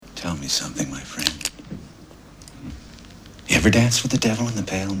Tell me something, my friend. You ever dance with the devil in the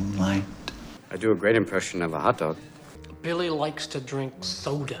pale moonlight? I do a great impression of a hot dog. Billy likes to drink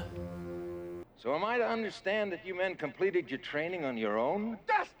soda. So am I to understand that you men completed your training on your own?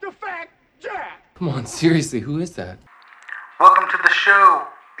 That's the fact, Jack! Come on, seriously, who is that? Welcome to the show.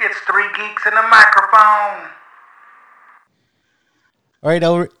 It's Three Geeks and a Microphone. All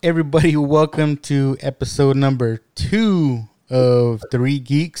right, everybody, welcome to episode number 2 of Three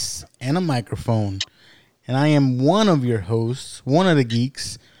Geeks and a Microphone. And I am one of your hosts, one of the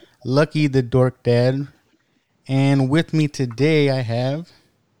geeks, Lucky the Dork Dad. And with me today I have...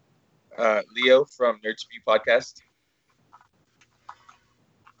 Leo from Nerd Speed Podcast.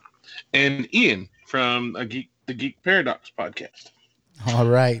 And Ian from the Geek Paradox Podcast. All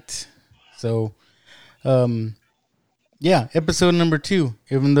right. So, yeah, episode number 2,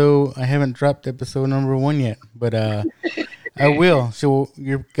 even though I haven't dropped episode number 1 yet, but I will. So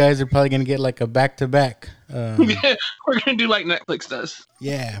you guys are probably going to get like a back-to-back. Yeah, we're going to do like Netflix does.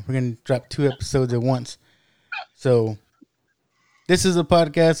 Yeah, we're going to drop 2 episodes at once. So this is a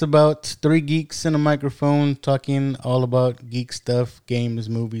podcast about 3 geeks and a microphone talking all about geek stuff, games,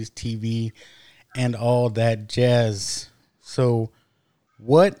 movies, TV, and all that jazz. So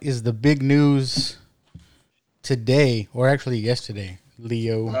what is the big news today, or actually yesterday,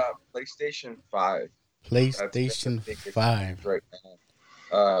 Leo? PlayStation 5. PlayStation 5. Right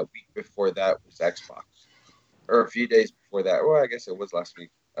now. Week before that was Xbox. Or a few days before that. Well, I guess it was last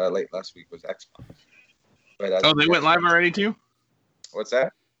week. Late last week was Xbox. But they went live already too? What's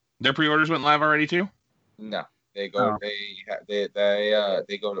that? Their pre-orders went live already too? No. They go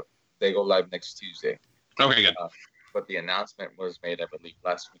they go live next Tuesday. Okay, good. But the announcement was made, I believe,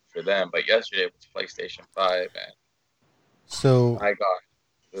 last week for them. But yesterday was PlayStation 5, and so I got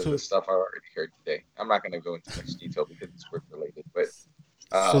the stuff I already heard today. I'm not going to go into much detail because it's work related. But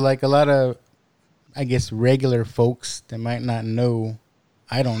so, like a lot of, I guess, regular folks that might not know,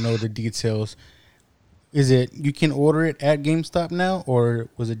 I don't know the details. Is it you can order it at GameStop now, or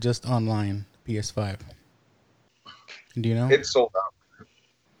was it just online? PS5. Do you know? It's sold out.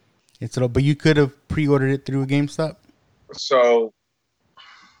 It's sold out, but you could have pre-ordered it through GameStop. So,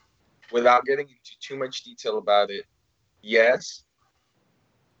 without getting into too much detail about it, yes.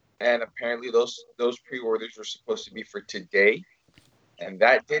 And apparently those pre-orders were supposed to be for today, and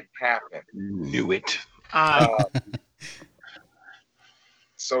that didn't happen. Knew it.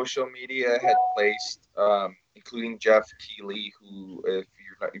 Social media had placed, including Jeff Keighley, who, if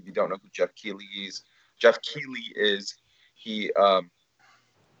you don't know who Jeff Keighley is, he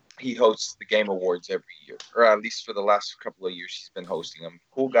hosts the Game Awards every year, or at least for the last couple of years, he's been hosting them.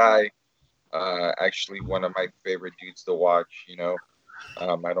 Cool guy. Actually, one of my favorite dudes to watch. You know, I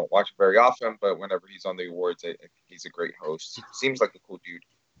don't watch him very often, but whenever he's on the awards, I think he's a great host. Seems like a cool dude.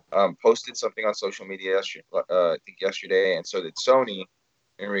 Posted something on social media yesterday, and so did Sony,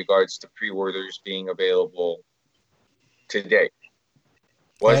 in regards to pre-orders being available today.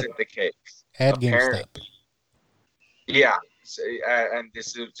 Wasn't the case. At GameStop. Yeah. And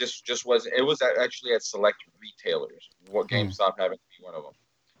this is just wasn't. It was actually at select retailers. What GameStop happened to be one of them.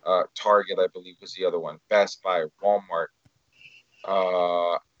 Target, I believe, was the other one. Best Buy, Walmart.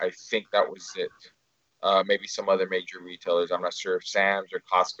 I think that was it. Maybe some other major retailers. I'm not sure if Sam's or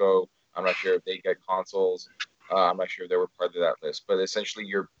Costco. I'm not sure if they get consoles. I'm not sure if they were part of that list. But essentially,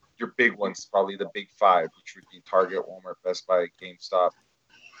 your big ones, probably the big 5, which would be Target, Walmart, Best Buy, GameStop,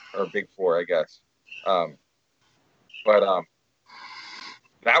 or big 4, I guess. But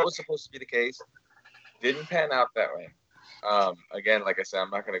that was supposed to be the case. Didn't pan out that way. Again, like I said, I'm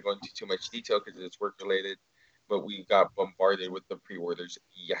not going to go into too much detail because it's work related, but we got bombarded with the pre-orders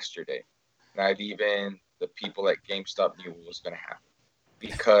yesterday. Not even the people at GameStop knew what was going to happen,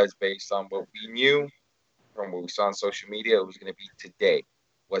 because based on what we knew from what we saw on social media, it was going to be today.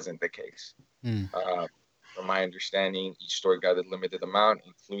 Wasn't the case. From my understanding, each store got a limited amount,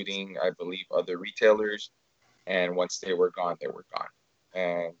 including, I believe, other retailers. And once they were gone, they were gone.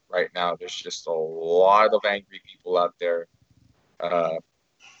 And right now, there's just a lot of angry people out there that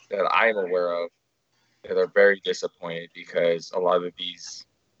I'm aware of that are very disappointed because a lot of these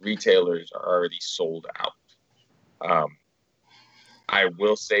retailers are already sold out. I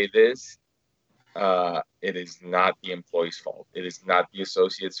will say this. It is not the employee's fault. It is not the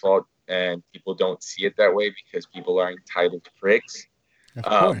associate's fault. And people don't see it that way because people are entitled pricks. Of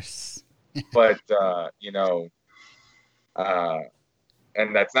course. But,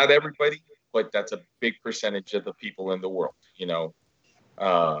 and that's not everybody, but that's a big percentage of the people in the world.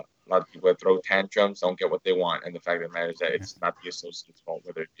 A lot of people that throw tantrums don't get what they want. And the fact of the matter is that it's not the associate's fault,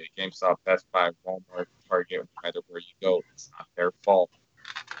 whether it be GameStop, Best Buy, Walmart, Target, no matter where you go, it's not their fault.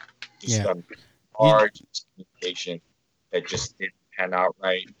 Just Yeah. large miscommunication that just didn't pan out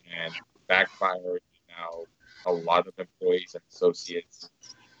right and backfired. Now, a lot of employees and associates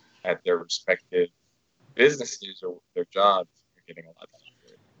at their respective businesses or their jobs are getting a lot of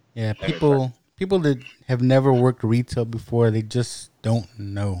it. Yeah, people that have never worked retail before, they just don't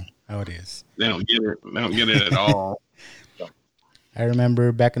know how it is. They don't get it. They don't get it at all. I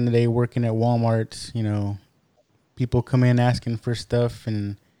remember back in the day working at Walmart, you know, people come in asking for stuff,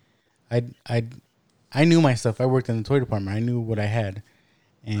 and I knew my stuff. I worked in the toy department. I knew what I had.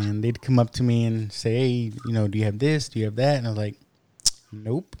 And they'd come up to me and say, hey, you know, do you have this? Do you have that? And I was like,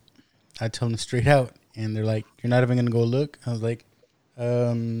 nope. I tell them straight out. And they're like, you're not even going to go look? I was like,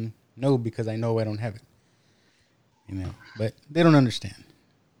 no, because I know I don't have it. You know, but they don't understand.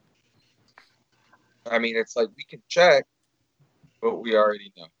 I mean, it's like we can check, but we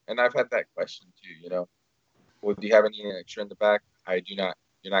already know. And I've had that question too, you know. Well, do you have any extra in the back? I do not.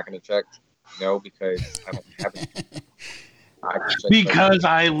 You're not going to check? No, because I don't have it. Because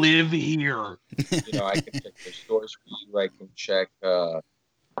I live here. You know, I can check the stores for you. I can check,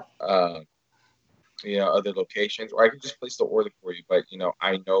 you know, other locations, or I can just place the order for you. But, you know,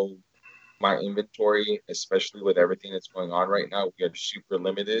 I know my inventory, especially with everything that's going on right now, we are super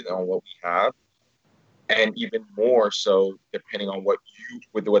limited on what we have. And even more so, depending on what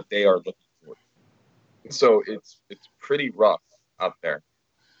they are looking for. So it's pretty rough out there.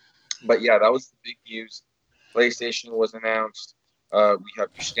 But yeah, that was the big news. PlayStation was announced. We have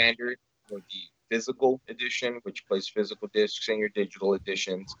your standard or the physical edition, which plays physical discs, and your digital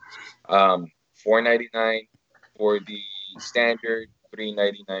editions. $4.99 for the standard,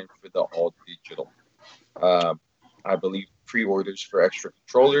 $3.99 for the all digital. I believe pre-orders for extra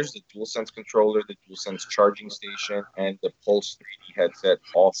controllers, the DualSense controller, the DualSense charging station, and the Pulse 3D headset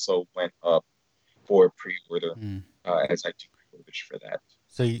also went up for pre-order as I took pre-orders for that.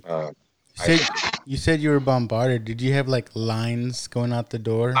 So you said you were bombarded. Did you have like lines going out the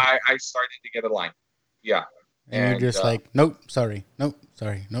door? I started to get a line. Yeah. And you're just like, nope, sorry, nope,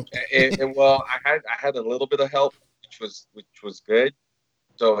 sorry, nope. Well, I had a little bit of help, which was good.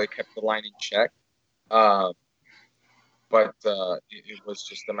 So it kept the line in check. But it was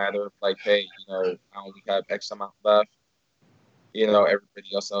just a matter of like, hey, you know, I only have X amount left. You know,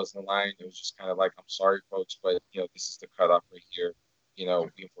 everybody else that was in line, it was just kind of like, I'm sorry, folks, but, you know, this is the cutoff right here. You know,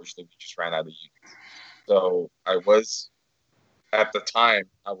 unfortunately, we just ran out of units. So at the time,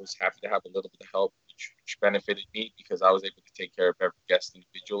 I was happy to have a little bit of help, which benefited me because I was able to take care of every guest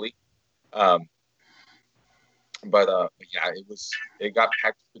individually. But yeah, it got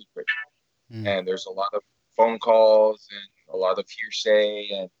packed pretty quick. And there's a lot of phone calls and a lot of hearsay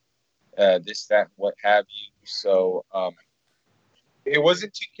and this, that, and what have you. So it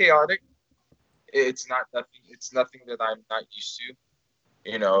wasn't too chaotic. It's nothing that I'm not used to.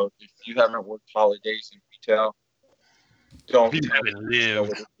 You know, if you haven't worked holidays in retail, don't tell me.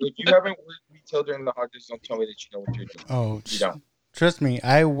 If you haven't worked retail during the holidays, don't tell me that you know what you're doing. Oh, you don't. Trust me,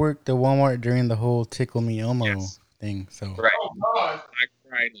 I worked at Walmart during the whole Tickle Me Elmo thing. So right, Black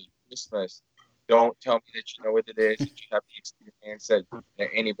Friday, Christmas. Don't tell me that you know what it is. That you have the experience that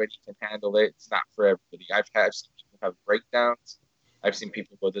anybody can handle it. It's not for everybody. I've seen people have breakdowns. I've seen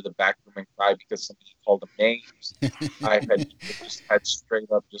people go to the back room and cry because somebody called them names. I've had people just had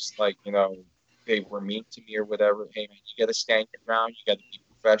straight up just like, you know, they were mean to me or whatever. Hey, man, you got to stand your ground. You got to be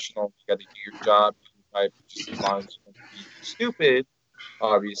professional. You got to do your job. Just as long as you don't be stupid,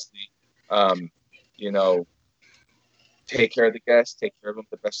 obviously. You know, take care of the guests. Take care of them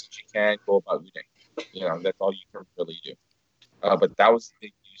the best that you can. Go about your day. You know, that's all you can really do. But that was the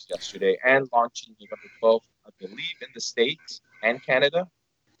big news yesterday. And launching November 12th, I believe, in the States and Canada,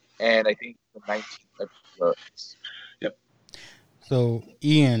 and I think the 19th of February. Yep. So,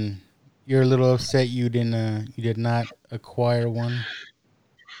 Ian, you're a little upset you did not acquire one.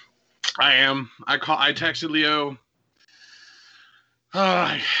 I am. I texted Leo.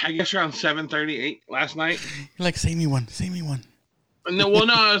 I guess around 7:38 last night. You're like, save me one. No, well,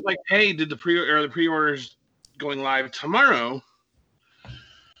 no, I was like, hey, did the pre-orders going live tomorrow?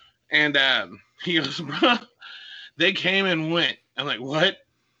 And he goes, bro. They came and went. I'm like, what?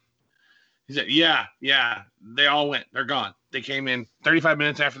 He said, yeah, they all went. They're gone. They came in 35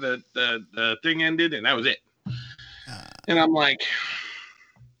 minutes after the thing ended, and that was it. And I'm like,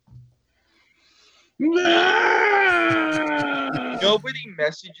 Nobody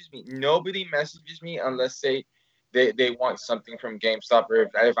messages me unless they want something from GameStop, or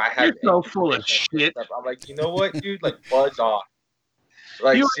if I have. You're so full of shit. I'm like, you know what, dude? Like, buzz off.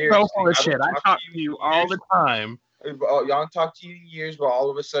 Like, you're seriously, so full of shit. I talk to you all the time. Y'all talk to you in years, but all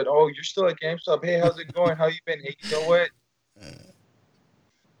of a sudden, oh, you're still at GameStop. Hey, how's it going? How you been? Hey, you know what?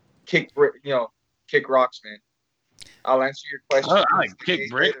 kick rocks, man. I'll answer your question. I like kick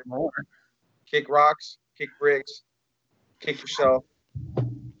brick more. Kick rocks, kick bricks, kick yourself.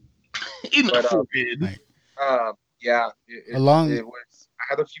 In the forehead. Yeah. It was. I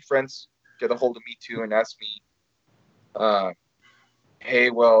had a few friends get a hold of me too and ask me, hey,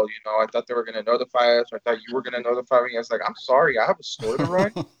 well, I thought they were going to notify us. Or I thought you were going to notify me. I was like, I'm sorry, I have a store to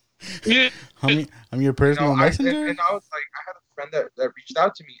run. I'm your personal messenger? And I was like, I had a friend that reached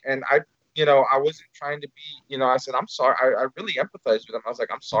out to me, and I wasn't trying to be, I said, I'm sorry. I really empathized with him. I was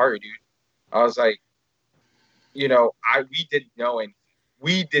like, I'm sorry, dude. I was like, we didn't know anything.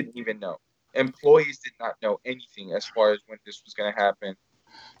 We didn't even know. Employees did not know anything as far as when this was going to happen.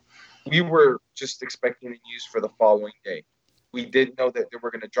 We were just expecting the news for the following day. We didn't know that they were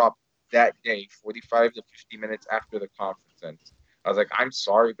going to drop that day, 45 to 50 minutes after the conference ends. I was like, I'm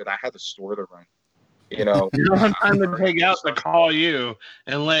sorry, but I had a store to run. You don't have time to take out to call you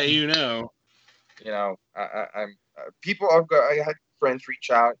and let you know. I had friends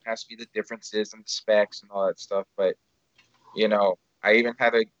reach out and ask me the differences and the specs and all that stuff. But, I even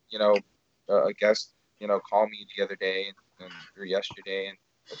had a guest, call me the other day or yesterday. And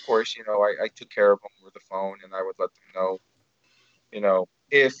of course, I took care of them over the phone, and I would let them know,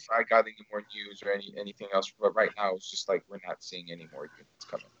 if I got any more news or anything else. But right now, it's just like we're not seeing any more units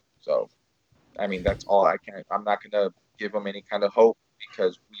coming. So, I mean, that's all I can. I'm not going to give them any kind of hope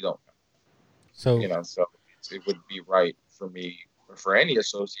because we don't know. So, so it would be right for me or for any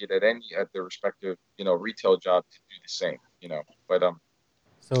associate at their respective, retail job to do the same, But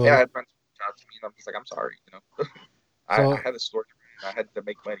so yeah, I had friends reach out to me, and I'm just like, I'm sorry, I had a store to run. I had to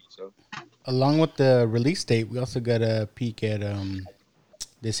make money. So, along with the release date, we also got a peek at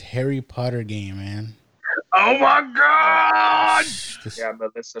this Harry Potter game, man. Oh my God! This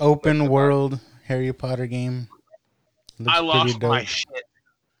Melissa open world Harry Potter game. I lost my shit.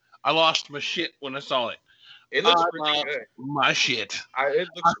 I lost my shit when I saw it. It looks pretty good. My shit. It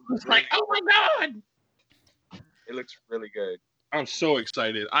looks like, oh my God! It looks really good. I'm so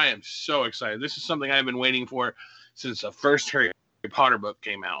excited. I am so excited. This is something I've been waiting for since the first Harry Potter book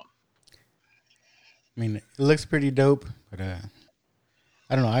came out. I mean, it looks pretty dope, but I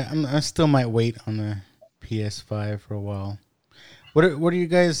don't know. I still might wait on the PS5 for a while. What are you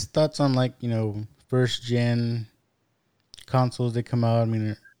guys' thoughts on, like, first gen consoles that come out? I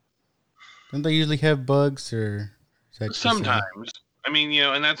mean, don't they usually have bugs, or is that sometimes? I mean,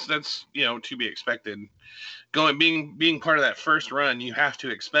 and that's to be expected. Being part of that first run, you have to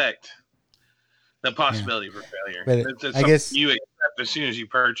expect the possibility for failure. But it's I guess you accept as soon as you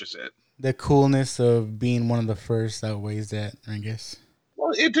purchase it. The coolness of being one of the first outweighs that, I guess.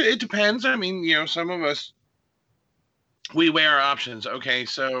 Well, it depends. I mean, some of us, we weigh our options. Okay,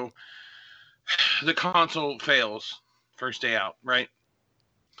 so the console fails first day out, right?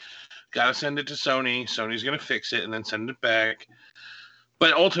 Got to send it to Sony. Sony's going to fix it and then send it back.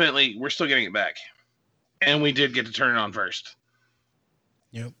 But ultimately, we're still getting it back. And we did get to turn it on first.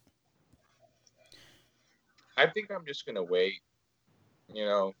 Yep. I think I'm just going to wait,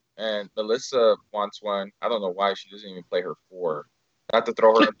 and Melissa wants one. I don't know why she doesn't even play her 4. Not to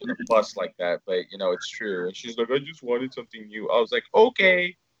throw her under the bus like that, but, it's true. And she's like, I just wanted something new. I was like,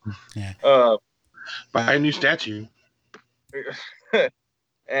 okay. Yeah. Buy a new statue.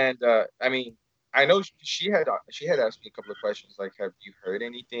 And, I mean, I know she had asked me a couple of questions, like, have you heard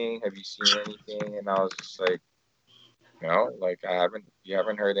anything? Have you seen anything? And I was just like, no, like, you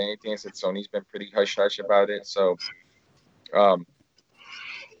haven't heard anything. I said Sony's been pretty hush-hush about it. So, I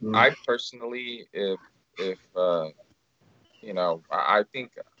personally, if I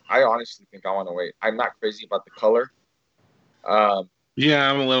honestly think I want to wait. I'm not crazy about the color. Yeah,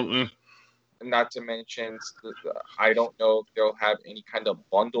 I'm a little. Not to mention, I don't know if they'll have any kind of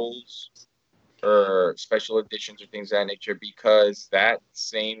bundles or special editions or things of that nature, because that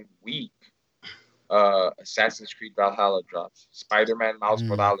same week, Assassin's Creed Valhalla drops, Spider-Man Miles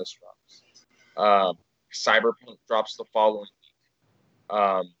Morales drops, Cyberpunk drops the following week.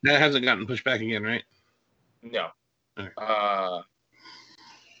 That hasn't gotten pushed back again, right? No. Okay.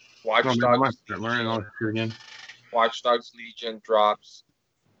 Watch Dogs Legion drops.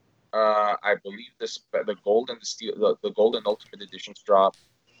 I believe the gold and the steel, the gold and ultimate editions drop.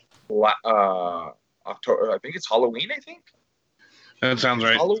 October. I think it's Halloween. I think that sounds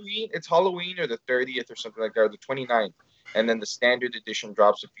right. It's Halloween or the 30th or something like that, or the 29th, and then the standard edition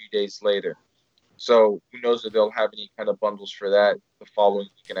drops a few days later. So who knows if they'll have any kind of bundles for that the following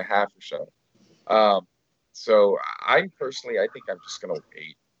week and a half or so. So I think I'm just gonna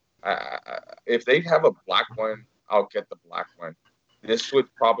wait. If they have a black one, I'll get the black one. This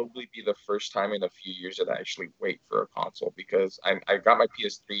would probably be the first time in a few years that I actually wait for a console, because I got my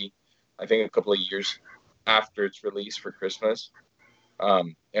PS3 I think a couple of years after its release for Christmas.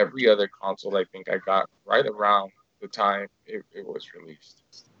 Every other console I think I got right around the time it was released.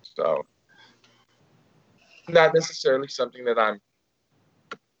 So not necessarily something that I'm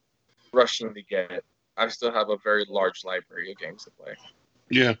rushing to get. I still have a very large library of games to play.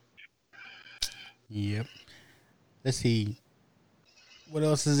 Yeah. Yep. Let's see. What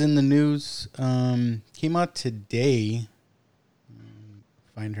else is in the news? Came out today.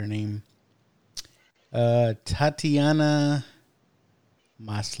 Find her name. Tatiana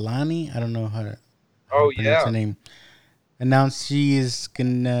Maslany. I don't know how to pronounce her name. Announced she is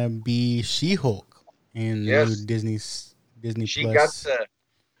gonna be She-Hulk in the new Disney Plus.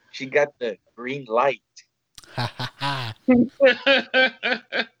 She got the green light.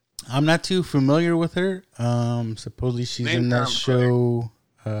 I'm not too familiar with her. Supposedly she's in that show,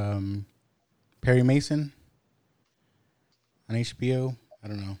 Perry Mason on HBO. I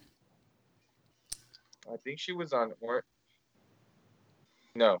don't know. I think she was on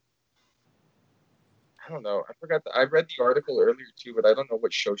No. I don't know. I forgot. I read the article earlier too, but I don't know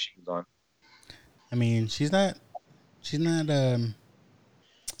what show she was on. I mean, she's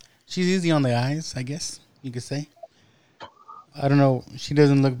easy on the eyes, I guess you could say. I don't know. She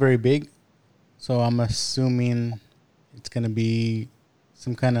doesn't look very big, so I'm assuming it's going to be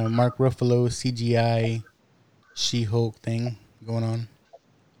some kind of Mark Ruffalo CGI She-Hulk thing going on.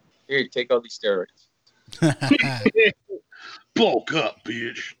 Here, take all these steroids. Bulk up,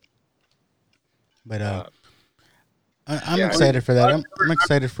 bitch. But I'm excited for that. I'm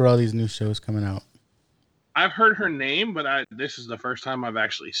excited for all these new shows coming out. I've heard her name, but this is the first time I've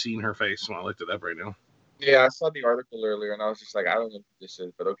actually seen her face when I looked it up right now. Yeah, I saw the article earlier, and I was just like, I don't know what this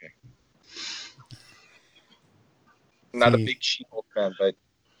is, but okay. Not a big She-Hulk fan, but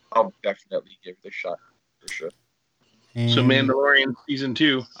I'll definitely give it a shot, for sure. So Mandalorian Season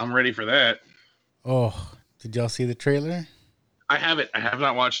 2, I'm ready for that. Oh, did y'all see the trailer? I haven't. I have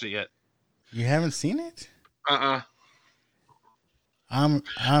not watched it yet. You haven't seen it? I don't know.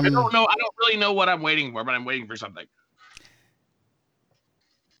 I don't really know what I'm waiting for, but I'm waiting for something.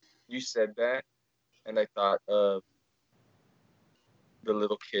 You said that, and I thought of the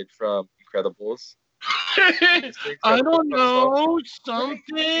little kid from Incredibles. I don't know.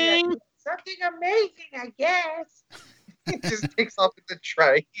 Something amazing, I guess. He just takes off with the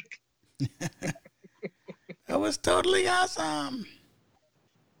trike. That was totally awesome.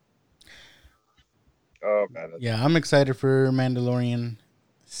 Oh, man. Yeah, I'm excited for Mandalorian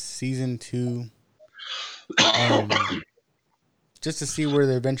Season 2. Just to see where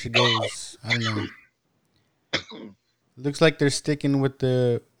the adventure goes. I don't know. Looks like they're sticking with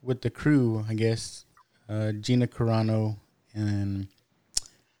the crew, I guess. Gina Carano and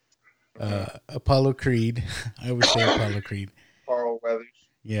Apollo Creed. I always say Apollo Creed. Carl Weathers.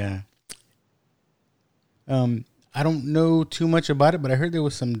 Yeah. I don't know too much about it, but I heard there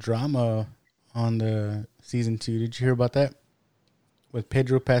was some drama on the Season 2. Did you hear about that? With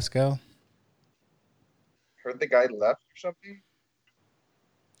Pedro Pascal? Heard the guy left or something?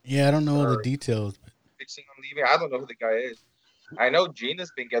 Yeah, I don't know all the details. But fixing on leaving. I don't know who the guy is. I know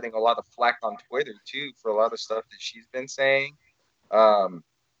Gina's been getting a lot of flack on Twitter, too, for a lot of stuff that she's been saying.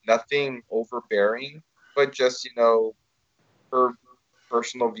 Nothing overbearing, but just, her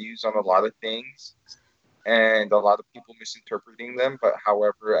personal views on a lot of things. And a lot of people misinterpreting them. But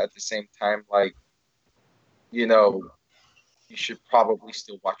however, at the same time, you should probably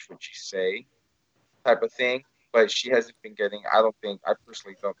still watch what you say type of thing. But she hasn't been getting, I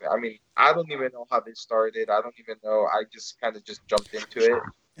personally don't think. I mean, I don't even know how this started. I don't even know. I just kind of just jumped into it.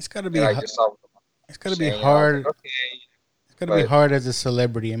 It's got to be hard. It's got to be hard as a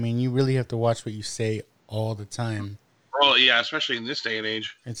celebrity. I mean, you really have to watch what you say all the time. Oh, yeah, especially in this day and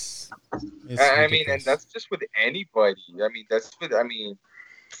age. It's I mean, and that's just with anybody.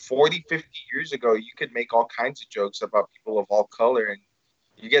 40, 50 years ago, you could make all kinds of jokes about people of all color, and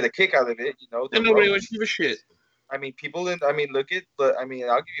you get a kick out of it, And nobody would give a shit. I'll give you a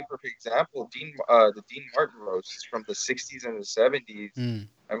perfect example. The Dean Martin roasts from the 60s and the 70s.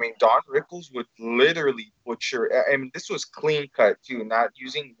 I mean, Don Rickles would literally butcher. I mean, this was clean cut, too, not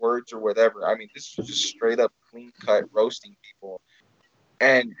using words or whatever. I mean, this was just straight up clean cut roasting people.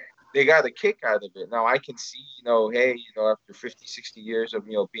 And they got a kick out of it. Now, I can see, after 50, 60 years of,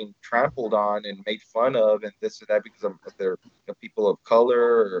 being trampled on and made fun of and this or that because of their people of color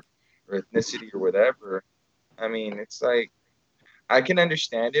or ethnicity or whatever. I mean, it's like, I can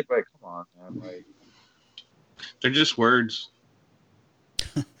understand it, but come on, man. They're just words.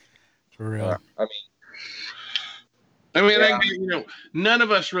 For real. None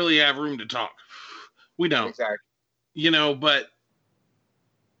of us really have room to talk. We don't. Exactly. But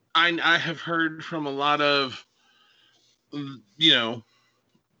I have heard from a lot of, you know,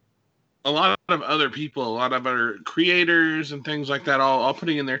 a lot of other people, a lot of other creators and things like that, all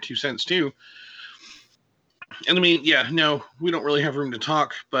putting in their 2 cents too. And I mean, yeah, no, we don't really have room to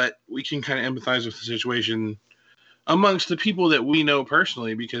talk, but we can kind of empathize with the situation amongst the people that we know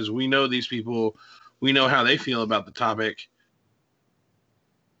personally, because we know these people, we know how they feel about the topic.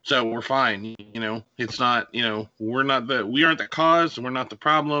 So we're fine, you know. It's not, you know, we aren't the cause, we're not the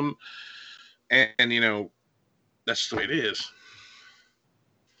problem, and you know, that's the way it is.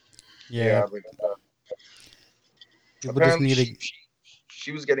 Yeah. But, People just need to.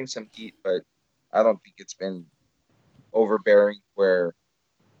 she was getting some heat, but I don't think it's been overbearing where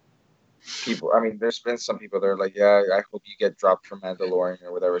people. I mean, there's been some people that are like, "Yeah, I hope you get dropped from Mandalorian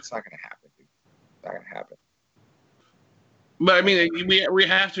or whatever." It's not going to happen, dude. It's not going to happen. But I mean, we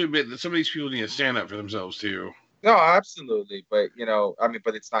have to admit that some of these people need to stand up for themselves too. No, absolutely, but you know, I mean,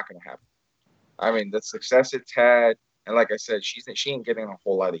 but it's not going to happen. I mean, the success it's had, and like I said, she ain't getting a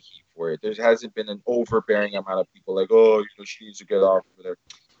whole lot of heat for it. There hasn't been an overbearing amount of people like, oh, you know, she needs to get off of there.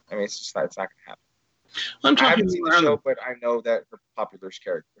 I mean, it's not going to happen. I'm I haven't talking seen the more show, on, but I know that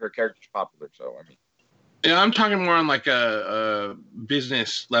her character's popular. So I mean, yeah, I'm talking more on like a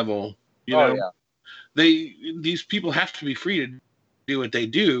business level. You know, yeah. These people have to be free to do what they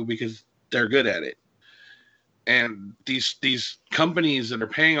do because they're good at it. And these companies that are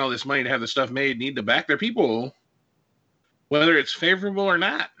paying all this money to have the stuff made need to back their people, whether it's favorable or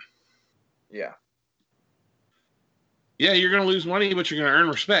not. Yeah. Yeah, you're going to lose money, but you're going to earn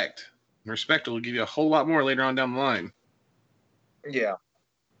respect. And respect will give you a whole lot more later on down the line. Yeah.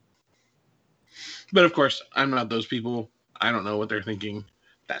 But of course, I'm not those people. I don't know what they're thinking.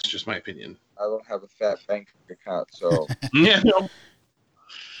 That's just my opinion. I don't have a fat bank account, so Yeah, no.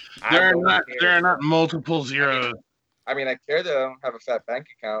 There don't are care. not multiple zeros. I mean, I care that I don't have a fat bank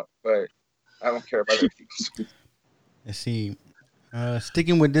account, but I don't care about other people. Let's see.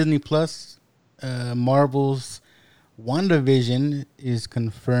 Sticking with Disney Plus, Marvel's WandaVision is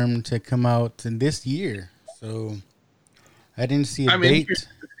confirmed to come out in this year. So I didn't see a date, interested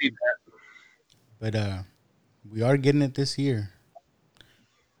to see that. but we are getting it this year.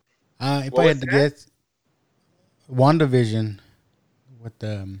 If What I had was to that? guess, WandaVision with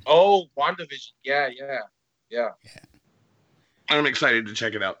Oh, WandaVision. Yeah. I'm excited to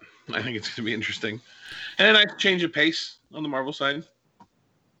check it out. I think it's going to be interesting. And a nice change of pace on the Marvel side.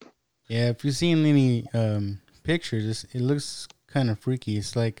 yeah. If you've seen any pictures, it looks kind of freaky.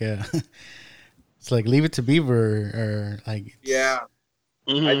 It's like it's like Leave It to Beaver or like Yeah.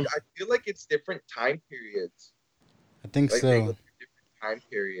 Mhm. I feel like it's different time periods. I think Like they go so. through different time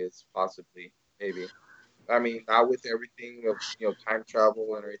periods, possibly, maybe. I mean, not with everything of time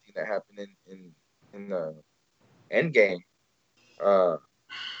travel and everything that happened in the end game. I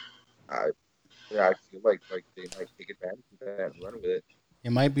feel like they might take advantage of that and run with it.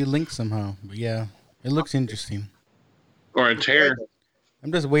 It might be linked somehow, but yeah, it looks interesting. Or a tear.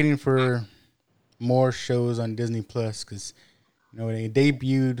 I'm just waiting for more shows on Disney Plus because they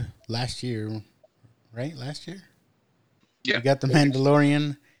debuted last year, right? Last year, Yeah. You got The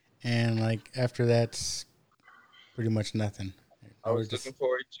Mandalorian, and like after that's pretty much nothing. I was looking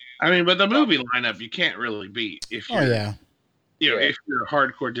forward to. I mean, but the movie lineup you can't really beat if you're, Oh yeah, if you're a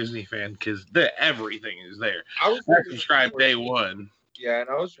hardcore Disney fan because everything is there. I was I really subscribed looking day forward one. to- Yeah, and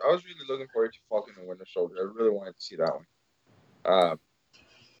I was really looking forward to Falcon and Winter Soldier. I really wanted to see that one.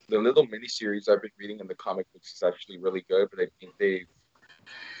 The little miniseries I've been reading in the comic books is actually really good, but I think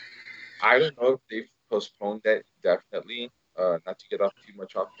I don't know if they've postponed that indefinitely. Not to get too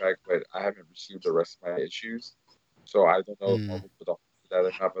much off track, but I haven't received the rest of my issues, so I don't know if Marvel put up that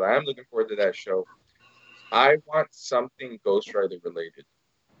or not. But I am looking forward to that show. I want something Ghost Rider related.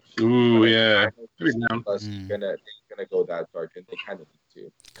 Ooh, I yeah. know Disney Plus is gonna go that dark, and they kind of need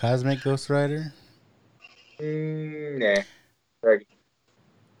to. Cosmic Ghost Rider. Nah.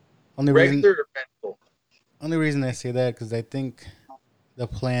 Regular eventful. Only reason I say that because I think the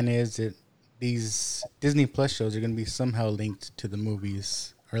plan is that these Disney Plus shows are going to be somehow linked to the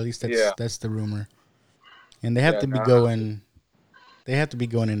movies, or at least that's the rumor. And they have to be going. They have to be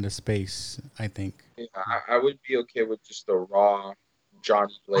going into space, I think. Yeah, I would be okay with just a raw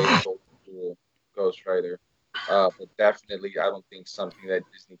Johnny Blaze old school Ghost Rider. But definitely, I don't think something that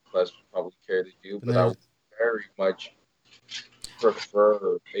Disney Plus would probably care to do. But I would very much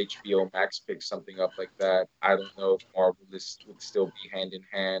prefer HBO Max pick something up like that. I don't know if Marvel would still be hand in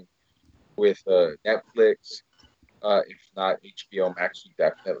hand with Netflix. If not, HBO Max would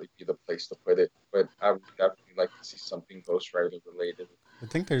definitely be the place to put it. But I would definitely like to see something Ghost Rider related. I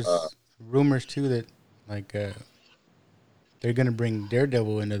think there's rumors too that like they're gonna bring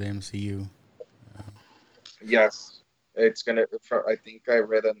Daredevil into the MCU. Yes, it's gonna. I think I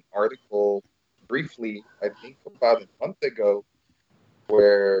read an article briefly. I think about a month ago,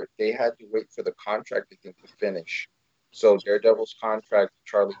 where they had to wait for the contract, I think, to finish. So Daredevil's contract,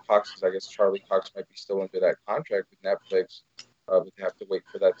 Charlie Cox's, I guess Charlie Cox might be still under that contract with Netflix, but they have to wait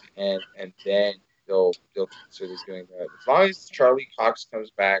for that to end, and then they'll consider doing that. As long as Charlie Cox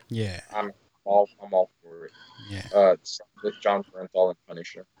comes back, Yeah, I'm all for it. yeah. With John Bernthal and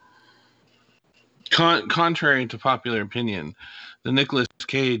Punisher. Contrary to popular opinion, the Nicolas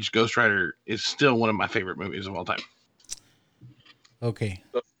Cage Ghost Rider is still one of my favorite movies of all time. Okay.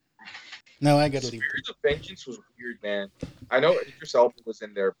 No, I gotta leave. Spirit of Vengeance was weird, man. I know Idris Elba was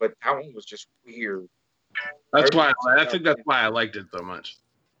in there, but that one was just weird. I think that's why I liked it so much.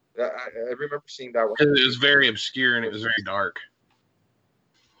 I remember seeing that one. It was very obscure and it was very dark.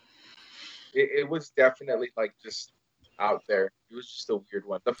 It was definitely like just out there. It was just a weird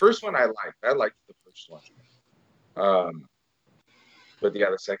one. The first one I liked. I liked the first one. But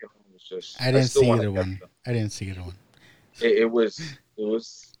yeah, the second one was just. I didn't see either one. It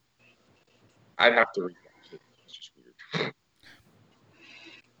was. I'd have to rewatch it. It's just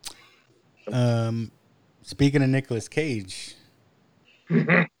weird. Speaking of Nicolas Cage,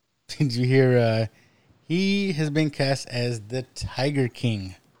 did you hear? He has been cast as the Tiger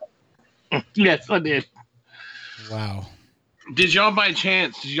King. Yes, I did. Wow. Did y'all by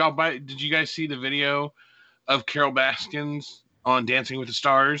chance? Did you guys see the video of Carol Baskins on Dancing with the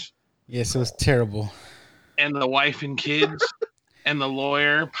Stars? Yes, it was terrible. And the wife and kids and the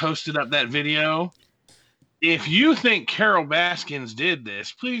lawyer posted up that video. If you think Carol Baskins did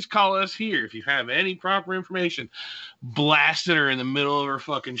this, please call us here if you have any proper information. Blasted her in the middle of her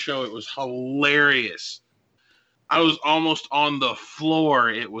fucking show. It was hilarious. I was almost on the floor.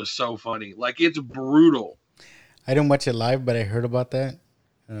 It was so funny. Like, it's brutal. I didn't watch it live, but I heard about that.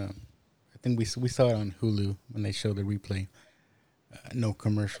 I think we saw it on Hulu when they showed the replay. No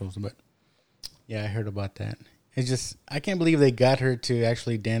commercials, but yeah, I heard about that. It's just, I can't believe they got her to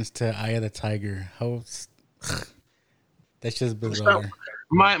actually dance to Eye of the Tiger. That's just bizarre. So,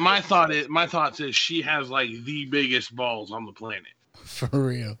 my thoughts is she has like the biggest balls on the planet. For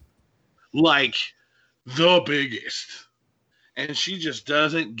real. Like the biggest. And she just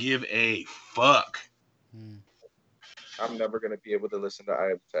doesn't give a fuck. I'm never going to be able to listen to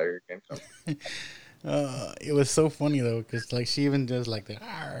Eye of the Tiger again. It was so funny though, because like she even does like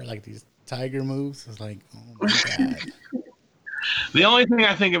like these tiger moves. It's like, oh my god. The only thing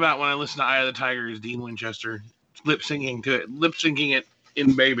I think about when I listen to Eye of the Tiger is Dean Winchester lip syncing it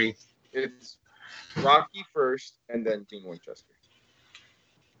in Baby. It's Rocky first, and then Dean Winchester,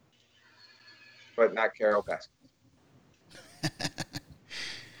 but not Carol Baskin.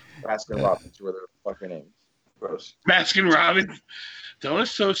 Baskin Robbins, where the fuck her name is. Gross. Baskin Robbins. Don't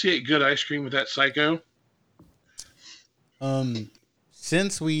associate good ice cream with that psycho.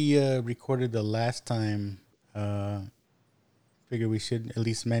 Since we recorded the last time, figure we should at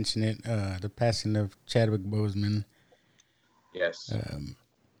least mention it. The passing of Chadwick Boseman. Yes.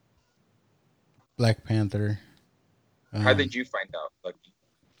 Black Panther. How did you find out, Lucky?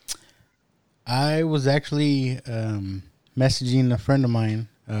 I was actually messaging a friend of mine,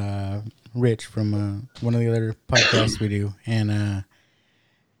 Rich, from one of the other podcasts we do, and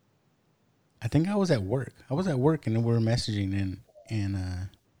I think I was at work. And we were messaging, and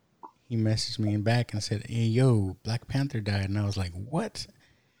he messaged me back and said, "Hey, yo, Black Panther died," and I was like, "What?"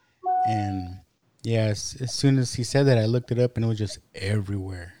 And yeah, as soon as he said that, I looked it up, and it was just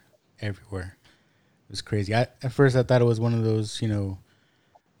everywhere. It was crazy. At first, I thought it was one of those,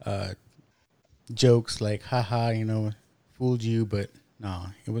 jokes like, haha, fooled you, but no,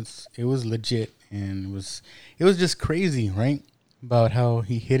 it was legit, and it was just crazy, right? About how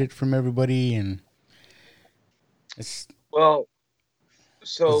he hid it from everybody, and it's so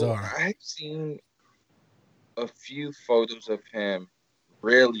bizarre. I've seen a few photos of him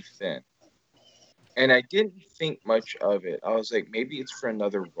really thin, and I didn't think much of it. I was like, maybe it's for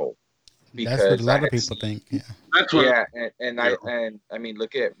another role. Because that's what a lot of people think. Yeah. That's what. Yeah, I mean,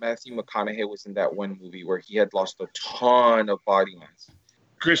 look at Matthew McConaughey was in that one movie where he had lost a ton of body mass.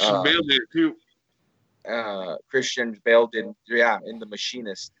 Christian Bale did too. Christian Bale did, in The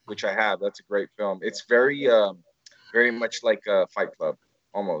Machinist, which I have. That's a great film. It's very much like Fight Club,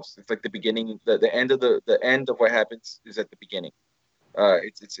 almost. It's like the beginning, the end of what happens is at the beginning.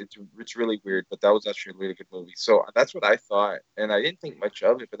 It's really weird, but that was actually a really good movie. So that's what I thought, and I didn't think much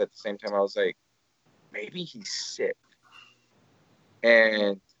of it. But at the same time, I was like, maybe he's sick.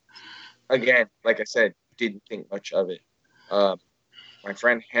 And again, like I said, didn't think much of it. my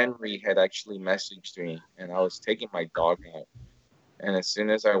friend Henry had actually messaged me, and I was taking my dog out. And as soon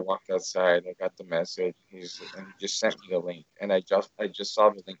as I walked outside, I got the message. And he just sent me the link, and I just saw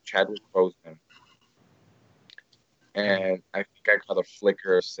the link. Chadwick Boseman, and I think I got a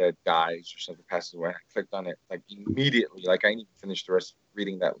flicker that said "guys" or something passes away. I clicked on it like immediately, like I didn't even finish the rest of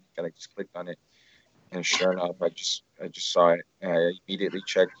reading that link, and I just clicked on it. And sure enough, I just saw it. And I immediately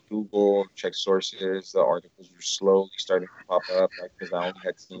checked Google, checked sources. The articles were slowly starting to pop up because I only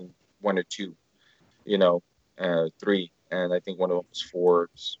had seen one or two, three. And I think one of them was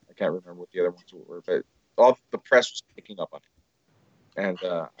Forbes. I can't remember what the other ones were, but all the press was picking up on it. And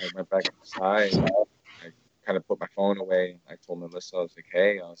I went back inside. I kind of put my phone away. I told Melissa, I was like,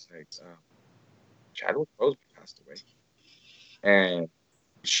 hey, Chadwick Boseman passed away. And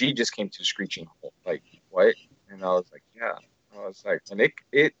she just came to a screeching halt. Like, what? And I was like, yeah. I was like, and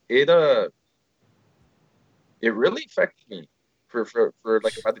it really affected me for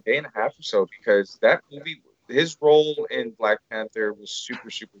like about a day and a half or so, because that movie, his role in Black Panther was super,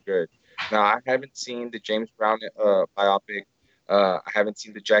 super good. Now, I haven't seen the James Brown biopic. I haven't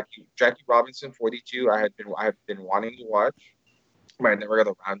seen the Jackie Robinson 42. I have been wanting to watch, but I never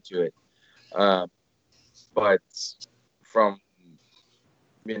got around to it. But from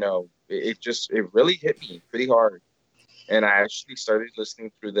it really hit me pretty hard, and I actually started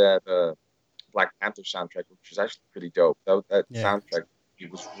listening through that Black Panther soundtrack, which was actually pretty dope. That soundtrack,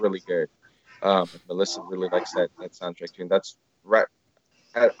 it was really good. Melissa really likes that soundtrack too, and that's right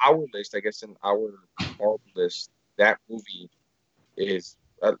at our list. I guess in our Marvel list, that movie is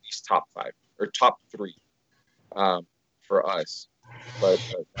at least top 5 or top 3 for us. But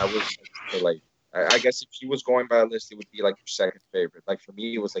that was like, I guess if she was going by a list, it would be like your second favorite. Like for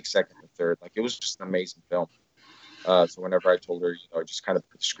me, it was like second or third. Like it was just an amazing film. So whenever I told her, I just kind of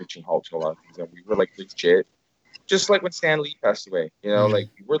put a screeching halt to a lot of things, and we were like legit, just like when Stan Lee passed away. Like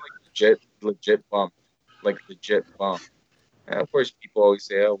we were like legit bummed, like legit bummed. And of course, people always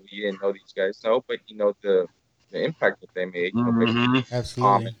say, "Oh, well, you didn't know these guys." No, but the impact that they made. Absolutely.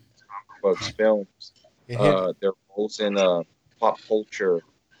 Comic books, films, their roles in pop culture.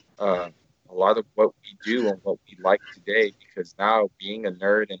 A lot of what we do and what we like today, because now being a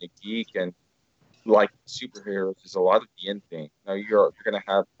nerd and a geek and like superheroes is a lot of the in thing. Now you're going to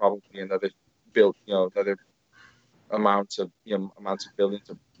have probably another amounts of billions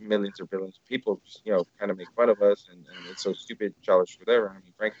of millions or billions of people just, kind of make fun of us and it's so stupid, childish, whatever. I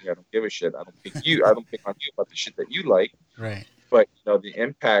mean, frankly, I don't give a shit. I don't pick on you about the shit that you like. Right. But the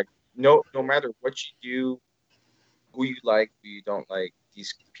impact, no matter what you do, who you like, who you don't like,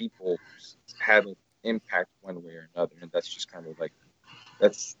 these people have an impact one way or another, and that's just kind of like,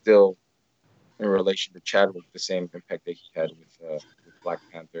 that's still in relation to Chadwick, the same impact that he had with Black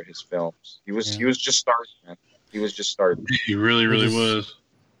Panther, his films. He was just starting, man. He was just starting. He really was.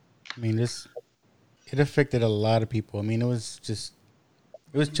 I mean, it affected a lot of people. I mean, it was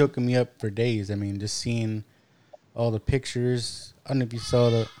choking me up for days. I mean, just seeing all the pictures. I don't know if you saw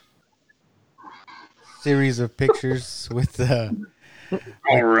the series of pictures with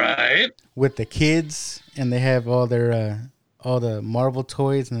all right, with the kids, and they have all their all the Marvel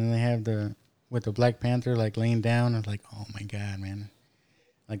toys, and then they have with the Black Panther like laying down. I was like, oh my god, man!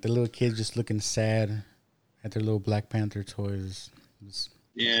 Like the little kids just looking sad at their little Black Panther toys.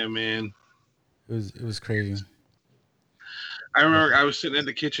 Yeah, man. It was crazy. I remember I was sitting at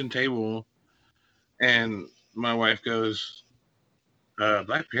the kitchen table, and my wife goes,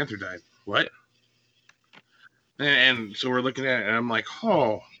 "Black Panther died." What? And so we're looking at it, and I'm like,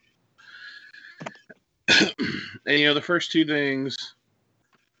 oh. And the first two things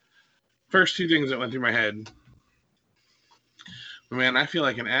that went through my head. Man, I feel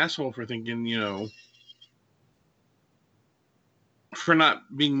like an asshole for thinking, for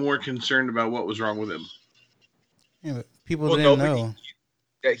not being more concerned about what was wrong with him. Yeah, but people didn't know.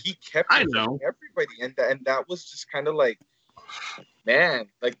 He kept I know everybody, and that was just kind of like, man,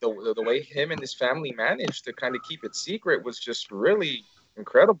 like the way him and his family managed to kind of keep it secret was just really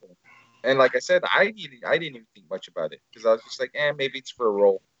incredible. And like I said, I didn't even think much about it, because I was just like, maybe it's for a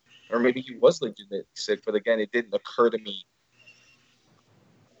role, or maybe he was legitimately sick. But again, it didn't occur to me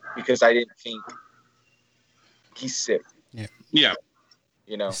because I didn't think he's sick. Yeah.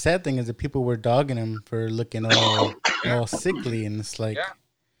 The sad thing is that people were dogging him for looking all sickly, and it's like,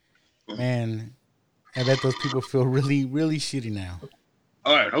 man, I bet those people feel really, really shitty now.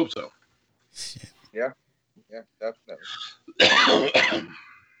 Oh, I hope so. Shit. Yeah, definitely.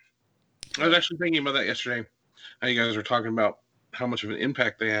 I was actually thinking about that yesterday. How you guys were talking about how much of an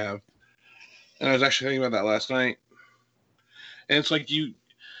impact they have, and I was actually thinking about that last night. And it's like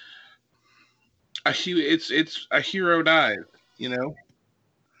it's a hero dies,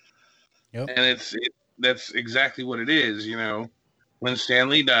 Yep. And that's exactly what it is. You know, when Stan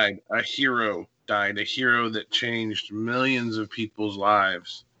Lee died, a hero died, a hero that changed millions of people's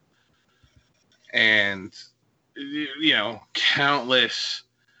lives, and you know,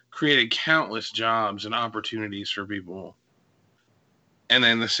 created countless jobs and opportunities for people. And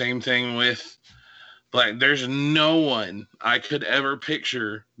then the same thing with there's no one I could ever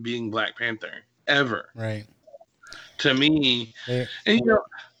picture being Black Panther ever. Right. To me, and you know,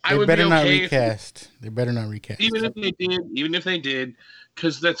 I would better be not okay recast. They better not recast. Even if they did,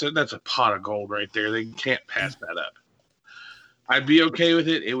 because that's a pot of gold right there. They can't pass that up. I'd be okay with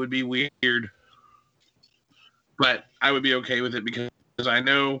it. It would be weird, but I would be okay with it because I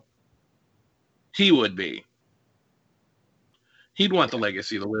know he would be. He'd want the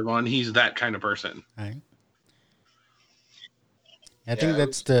legacy to live on. He's that kind of person. Right. I think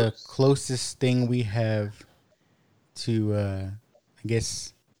that's the closest thing we have to, I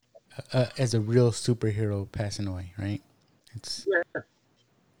guess, as a real superhero passing away, right? It's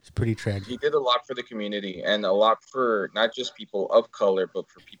pretty tragic. He did a lot for the community and a lot for not just people of color, but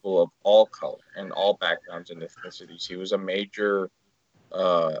for people of all color and all backgrounds and ethnicities. He was a major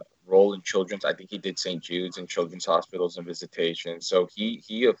role in children's. I think he did St. Jude's and children's hospitals and visitation. So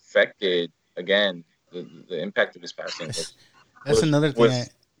he affected, again, the impact of his passing. That's another thing I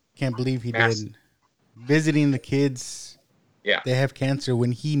can't believe he did. Visiting the kids that have cancer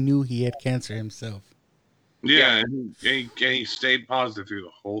when he knew he had cancer himself. Yeah, and he stayed positive through the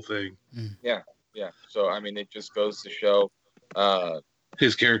whole thing. Yeah. So, I mean, it just goes to show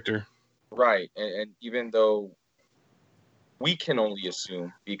his character. Right. And even though we can only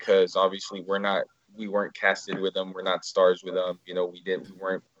assume, because obviously we weren't casted with him, we're not stars with him, you know, we didn't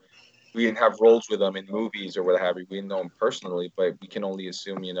have roles with him in movies or what have you. We didn't know him personally, but we can only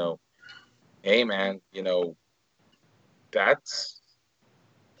assume, you know, hey man, you know, that's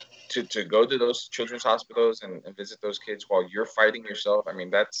to go to those children's hospitals and visit those kids while you're fighting yourself. I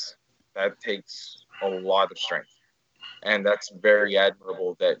mean, that takes a lot of strength. And that's very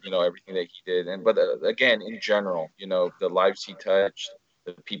admirable that, you know, everything that he did. But again, in general, you know, the lives he touched,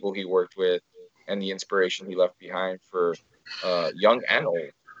 the people he worked with, and the inspiration he left behind for young and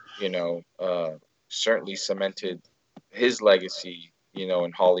old, you know, certainly cemented his legacy, you know,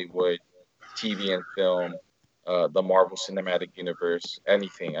 in Hollywood, TV and film, the Marvel Cinematic Universe,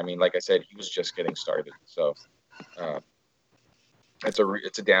 anything. I mean, like I said, he was just getting started. So it's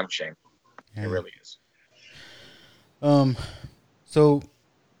a damn shame. Yeah. It really is. So,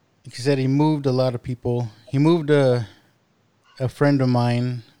 like you said, he moved a lot of people. He moved a friend of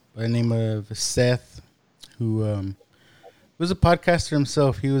mine by the name of Seth, who was a podcaster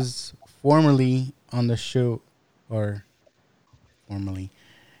himself. He was formerly on the show,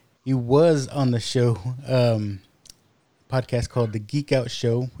 he was on the show, podcast called The Geek Out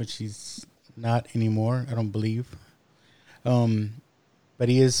Show, which he's not anymore, I don't believe. But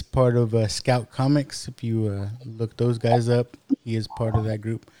he is part of Scout Comics. If you look those guys up, he is part of that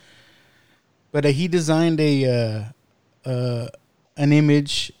group. But he designed an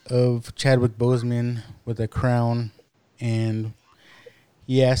image of Chadwick Boseman with a crown, and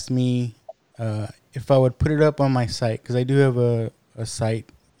he asked me if I would put it up on my site, because I do have a site,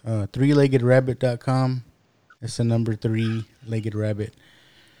 3leggedrabbit.com. It's the number 3-legged rabbit.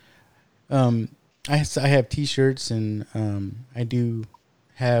 I have T-shirts, and I do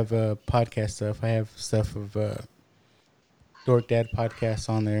have podcast stuff. I have stuff of Dork Dad podcast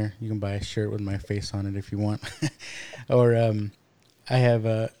on there. You can buy a shirt with my face on it if you want. Or I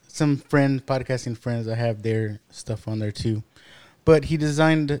have some podcasting friends. I have their stuff on there too. But he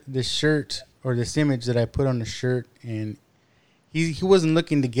designed this shirt, or this image that I put on the shirt, and he wasn't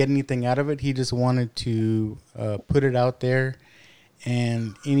looking to get anything out of it. He just wanted to put it out there,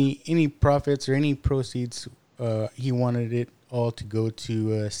 and any profits or any proceeds, he wanted it all to go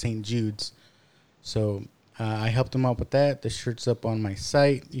to St. Jude's. So I helped him out with that. The shirt's up on my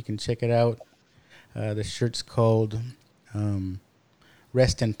site. You can check it out. The shirt's called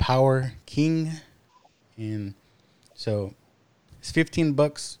Rest in Power King. And so it's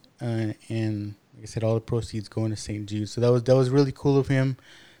 $15. And like I said, all the proceeds going to St. Jude's. So that was really cool of him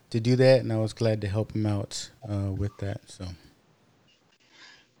to do that. And I was glad to help him out with that. So.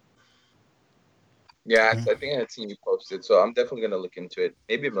 Yeah, I think I had seen you posted, so I'm definitely going to look into it.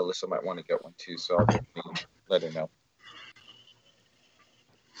 Maybe Melissa might want to get one too, so I'll definitely let her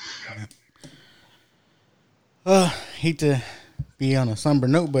know. Hate to be on a somber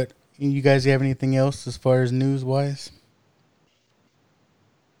note, but you guys have anything else as far as news-wise?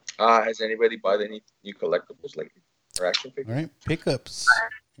 Has anybody bought any new collectibles lately? Or action figures? All right, pickups.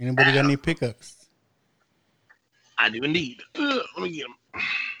 Anybody got any pickups? I do indeed. Let me get them.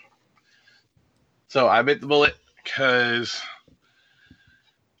 So I bit the bullet because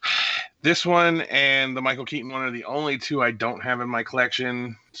this one and the Michael Keaton one are the only two I don't have in my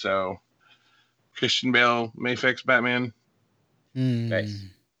collection. So Christian Bale, Mafex Batman. Nice.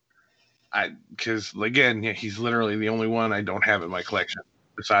 Because again, yeah, he's literally the only one I don't have in my collection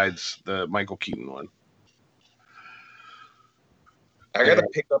besides the Michael Keaton one. I got to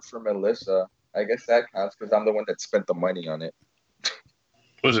pick up for Melissa. I guess that counts because I'm the one that spent the money on it.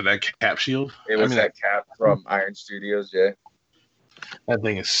 Was it that Cap Shield? It was that Cap from Iron Studios, yeah. That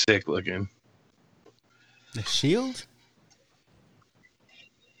thing is sick looking. The shield?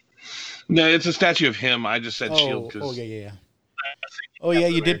 No, it's a statue of him. I just said Shield. Oh, yeah. Oh, yeah,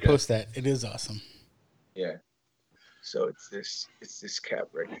 you did post that. It is awesome. Yeah. So it's this Cap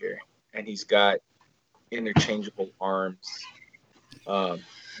right here. And he's got interchangeable arms.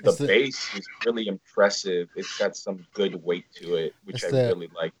 The base is really impressive. It's got some good weight to it, which I really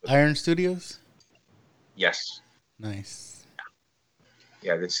like. Iron Studios? Yes. Nice.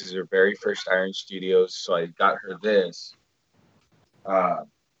 Yeah, this is her very first Iron Studios, so I got her this. Can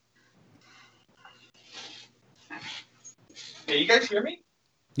you guys hear me?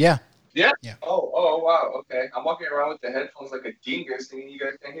 Yeah. Yeah. Oh, wow. Okay. I'm walking around with the headphones like a dingus, thinking you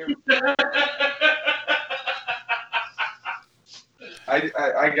guys can't hear me.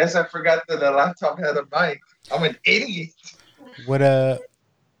 I guess I forgot that the laptop had a mic. I'm an idiot. What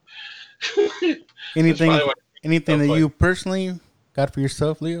anything that you personally got for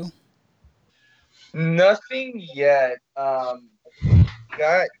yourself, Leo? Nothing yet.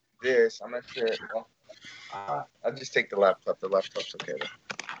 Got this. I'm not sure. Well, I'll just take the laptop. The laptop's okay though.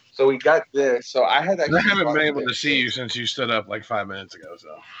 So we got this. So I haven't been able to see you since you stood up like 5 minutes ago.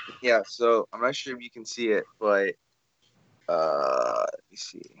 So yeah. So I'm not sure if you can see it, but let me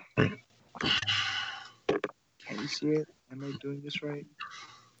see. Can you see it? Am I doing this right?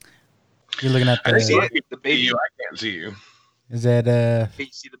 You're looking at the baby. I can't see you. Is that Can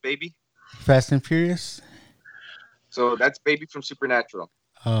you see the baby? Fast and Furious? So that's Baby from Supernatural.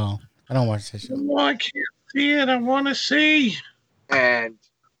 Oh, I don't watch that show. Oh, I can't see it. I want to see. And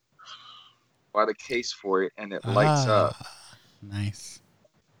bought a case for it, and it lights up. Nice.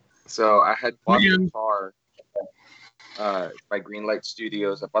 So I had bought the car by Greenlight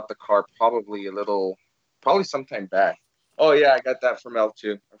Studios. I bought the car probably sometime back. Oh yeah, I got that from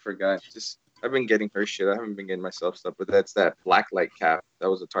L2. I forgot. I've been getting her shit. I haven't been getting myself stuff, but that's that Blacklight cap. That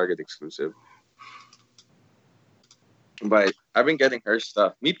was a Target exclusive. But I've been getting her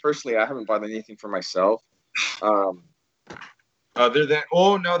stuff. Me personally, I haven't bought anything for myself. Other than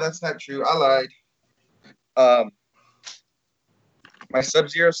no, that's not true. I lied. My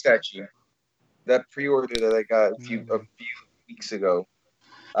Sub-Zero statue, that pre-order that I got a few weeks ago,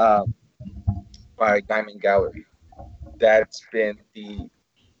 by Diamond Gallery. That's been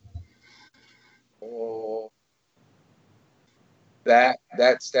that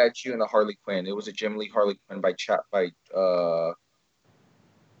statue and the Harley Quinn. It was a Jim Lee Harley Quinn by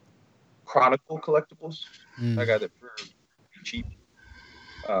Chronicle Collectibles. I got it for cheap.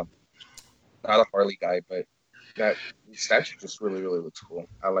 Not a Harley guy, but that statue just really, really looks cool.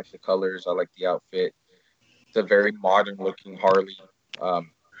 I like the colors. I like the outfit. It's a very modern looking Harley.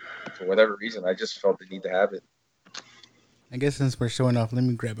 For whatever reason, I just felt the need to have it. I guess since we're showing off, let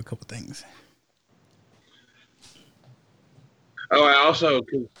me grab a couple things. Oh, I also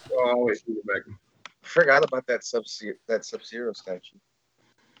always do it back. Forgot about that Sub-Zero statue.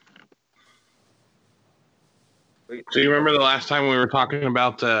 So you remember the last time we were talking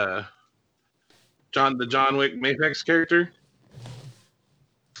about the John Wick Mafex character?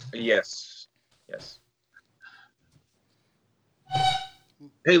 Yes.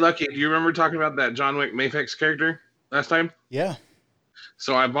 Hey, Lucky, do you remember talking about that John Wick Mafex character last time? Yeah.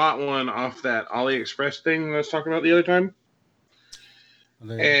 So I bought one off that AliExpress thing I was talking about the other time.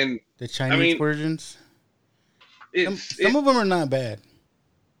 The Chinese versions? Some of them are not bad.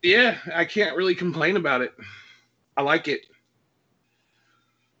 Yeah, I can't really complain about it. I like it.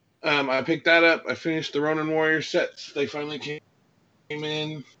 I picked that up. I finished the Ronin Warrior sets. They finally came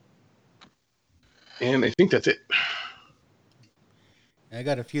in. And I think that's it. I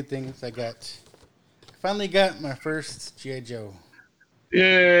got a few things. I finally got my first G.I. Joe.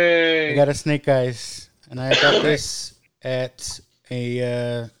 Yay! I got a Snake Eyes. And I got this at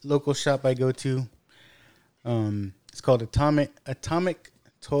a local shop I go to. It's called Atomic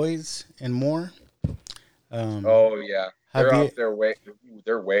Toys and More. Oh yeah,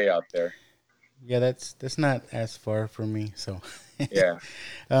 they're way out there. Yeah, that's not as far from me. So yeah,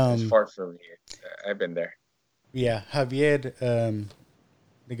 it's far from me. I've been there. Yeah, Javier,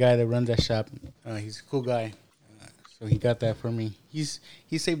 the guy that runs that shop, he's a cool guy. So he got that for me. He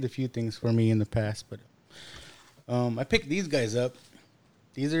saved a few things for me in the past, but I picked these guys up.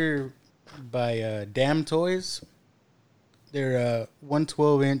 These are by Damn Toys. They're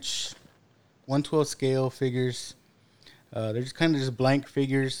 112-inch, 112 scale figures. They're just kind of just blank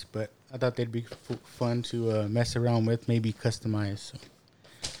figures, but I thought they'd be fun to mess around with, maybe customize. So.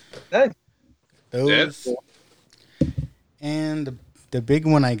 Nice. Those. Cool. And the big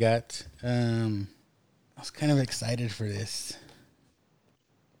one I got, I was kind of excited for this.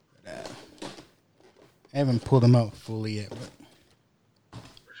 But, I haven't pulled them out fully yet. But.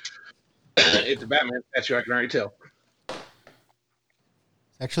 It's a Batman statue, I can already tell. It's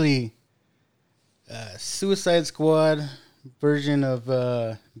actually Suicide Squad version of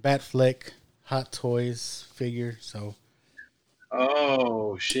Batfleck Hot Toys figure. So.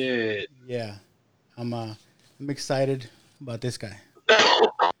 Oh shit! Yeah, I'm excited about this guy.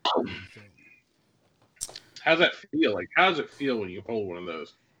 How's that feel? Like, how does it feel when you hold one of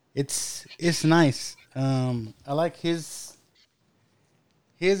those? It's nice. I like his.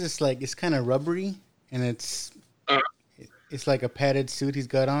 His is like it's kind of rubbery, and it's like a padded suit he's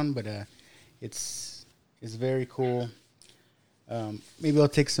got on, but it's very cool. Maybe I'll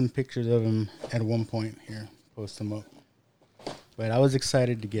take some pictures of him at one point here, post them up. But I was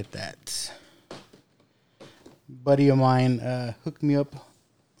excited to get that. Buddy of mine hooked me up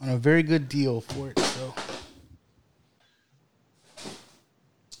on a very good deal for it. So,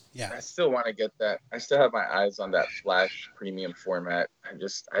 yeah. I still want to get that. I still have my eyes on that Flash premium format. I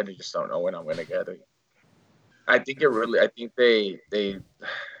just don't know when I'm going to get it. I think they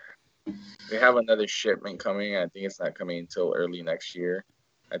have another shipment coming. I think it's not coming until early next year.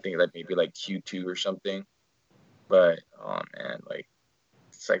 I think like maybe like Q2 or something. But oh man, like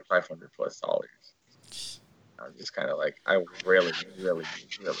it's like $500+. I'm just kind of like I really want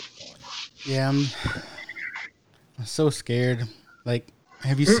it. Yeah, I'm so scared. Like,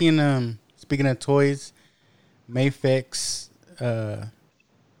 have you seen? Speaking of toys, Mafex,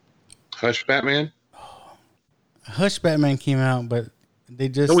 Hush Batman. Hush Batman came out, but they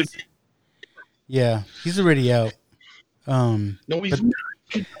just yeah, he's already out. No, he's not.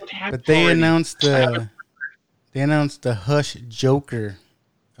 But they announced the Hush Joker.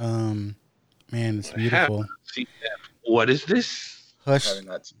 Man, it's beautiful. What is this? Hush.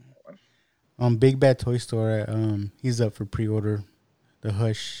 Big Bad Toy Store. He's up for pre-order. The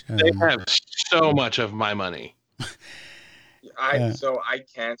Hush. They have so much of my money. So I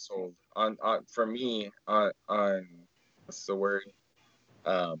canceled on for me on what's the word?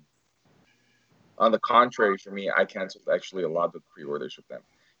 On the contrary, for me, I canceled actually a lot of the pre-orders with them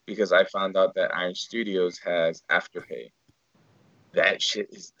because I found out that Iron Studios has Afterpay. That shit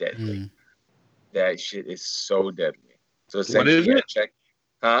is deadly. That shit is so deadly. So essentially, what is it? Check,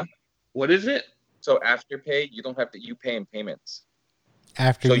 huh? What is it? So Afterpay, you don't have to. You pay in payments.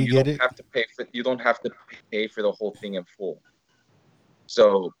 After so you get it, you don't have to pay for the whole thing in full.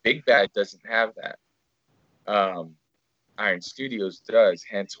 So Big Bad doesn't have that. Iron Studios does.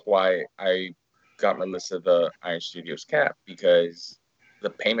 Hence why I got Melissa the Iron Studios cap because the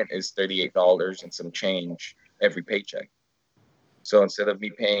payment is $38 and some change every paycheck. So instead of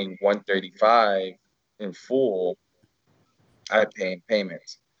me paying $135 in full, I pay in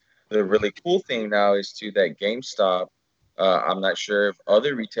payments. The really cool thing now is too that GameStop. I'm not sure if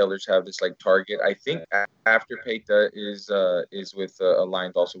other retailers have this, like Target. I think Afterpay is with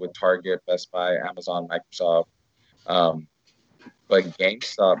aligned also with Target, Best Buy, Amazon, Microsoft. But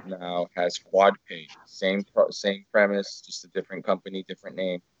GameStop now has QuadPay, same premise, just a different company, different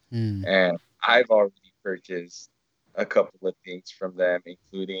name. And I've already purchased a couple of things from them,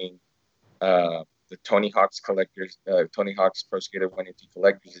 including the Tony Hawk's Tony Hawk's Pro Skater 1 and 2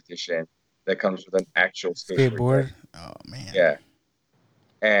 Collector's Edition that comes with an actual skateboard. Oh man! Yeah,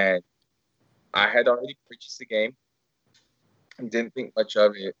 and I had already purchased the game and didn't think much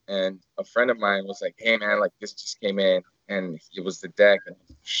of it. And a friend of mine was like, "Hey man, like this just came in, and it was the deck." And I was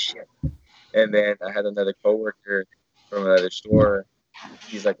like, shit. And then I had another coworker from another store.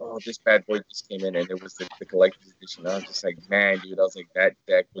 He's like, "Oh, this bad boy just came in, and it was the collector's edition." And I was just like, "Man, dude," I was like, "That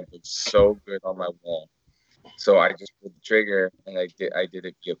deck would look so good on my wall." So I just pulled the trigger, and I did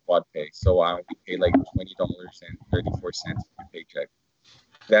it via QuadPay. So I only paid like $20.34 per paycheck.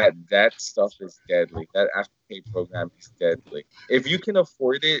 That stuff is deadly. That Afterpay program is deadly. If you can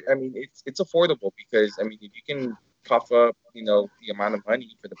afford it, I mean, it's affordable because I mean, if you can cough up, the amount of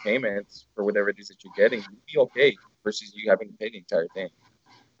money for the payments for whatever it is that you're getting, you'll be okay versus you having to pay the entire thing.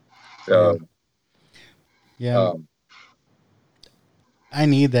 So, yeah, I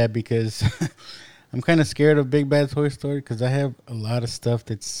need that because I'm kind of scared of Big Bad Toy Store because I have a lot of stuff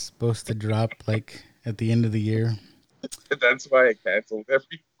that's supposed to drop like at the end of the year. That's why I canceled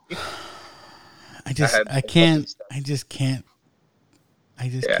everything. I just had I a can't couple I just can't I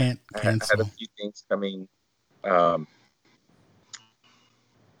just Yeah, can't I had a cancel. few things coming. Um,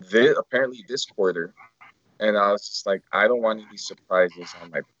 apparently this quarter, and I was just like, I don't want any surprises on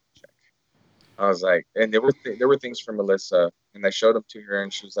my check. I was like, and there were things for Melissa, and I showed them to her,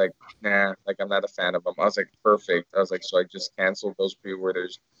 and she was like, nah, like I'm not a fan of them. I was like, perfect. I was like, so I just canceled those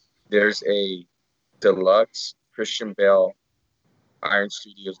pre-orders. There's a deluxe Christian Bale Iron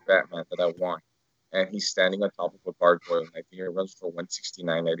Studios Batman that I want, and he's standing on top of a gargoyle, and I think it runs for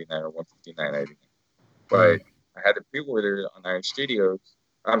 $169.99 or $159.99. But I had to pre-order on Iron Studios.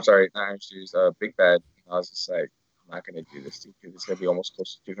 I'm sorry, not Iron Studios, Big Bad. And I was just like, I'm not gonna do this, dude, because it's gonna be almost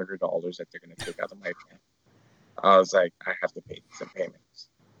close to $200 that they're gonna take out of my account. I was like, I have to pay some payments.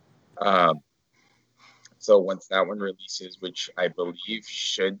 So once that one releases, which I believe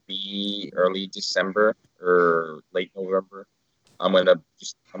should be early December or late November, I'm gonna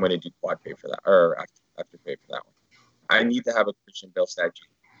do quad pay for that, or after pay for that one. I need to have a Christian Bale statue,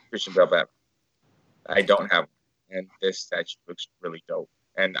 Christian Bale Batman. I don't have one, and this statue looks really dope.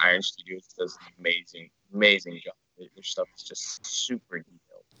 And Iron Studios does an amazing job. Their stuff is just super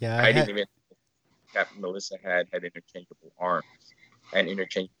detailed. Yeah, I didn't even know Captain Melissa had interchangeable arms and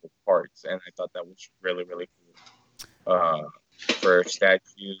interchangeable parts, and I thought that was really cool. For a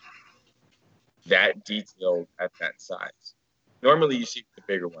statue that detailed at that size. Normally, you see the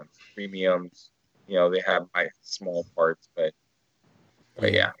bigger ones, premiums. You know, they have my small parts, but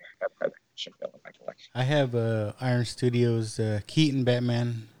yeah, I've had Christian Bale in my collection. I have Iron Studios Keaton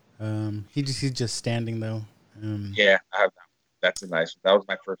Batman. He's just standing though. Yeah, I have that. That's a nice one. That was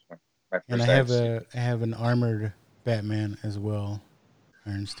my first one. And I have an armored Batman as well.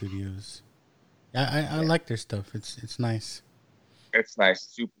 Iron Studios. I like their stuff. It's nice. It's nice,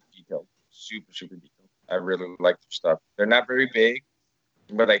 super detailed, super detailed. I really like their stuff. They're not very big,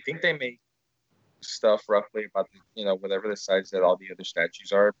 but I think they make stuff roughly about whatever the size that all the other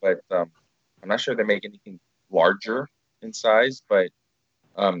statues are. But I'm not sure they make anything larger in size. But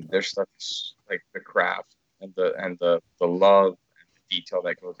their stuff is like the craft and the love and the detail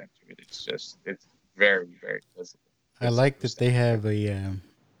that goes into it. It's very visible. I like that they have an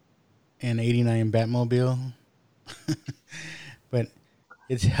 '89 Batmobile, but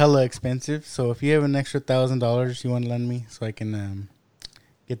it's hella expensive. So if you have an extra $1,000 you want to lend me, so I can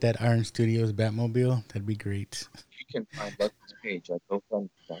get that Iron Studios Batmobile, that'd be great. You can find Lucky's page. I go from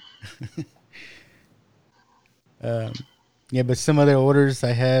yeah, but some other orders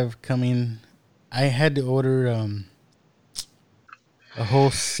I have coming. I had to order a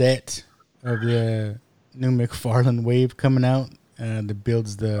whole set of the new McFarlane Wave coming out that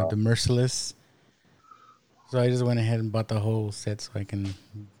builds the Merciless. So I just went ahead and bought the whole set so I can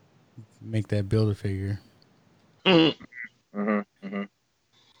make that Build-A-Figure. And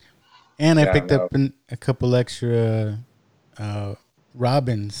I picked up a couple extra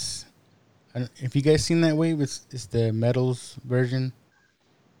Robins. Have you guys seen that Wave? It's the Metals version.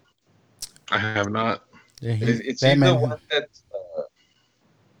 I have not. Yeah, it's the one that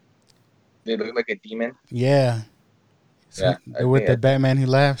they look like a demon. Yeah. So yeah, with the Batman who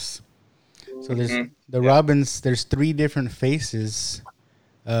laughs. So there's the Robins. There's 3 different faces,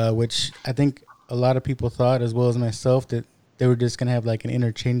 which I think a lot of people thought, as well as myself, that they were just gonna have like an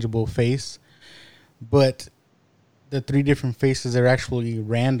interchangeable face, but the 3 different faces are actually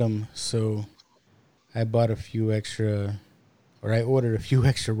random. So I bought a few extra, or I ordered a few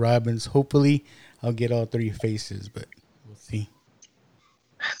extra Robins. Hopefully, I'll get all 3 faces, but we'll see.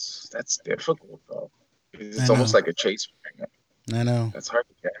 That's difficult though. It's almost like a chase ring. I know. That's hard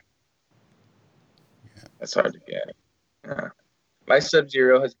to get. Yeah, that's hard to get. Yeah. My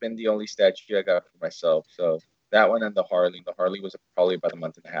Sub-Zero has been the only statue I got for myself. So that one and the Harley. The Harley was probably about a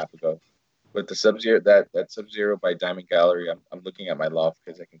month and a half ago. But the Sub-Zero, that Sub-Zero by Diamond Gallery, I'm looking at my loft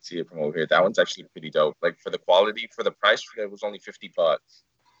because I can see it from over here. That one's actually pretty dope. Like for the quality, for the price, it was only $50.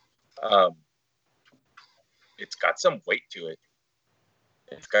 It's got some weight to it.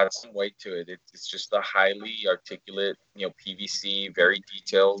 It's just a highly articulate, PVC, very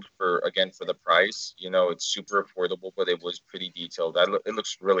detailed for the price. It's super affordable, but it was pretty detailed. It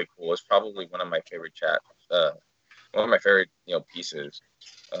looks really cool. It's probably one of my favorite pieces,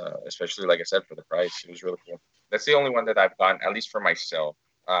 especially like I said, for the price. It was really cool. That's the only one that I've gotten, at least for myself.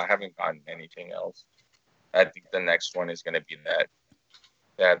 I haven't gotten anything else. I think the next one is going to be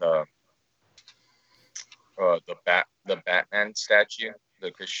the Batman statue, the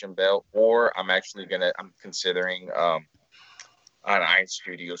Christian Bale, or I'm considering an Iron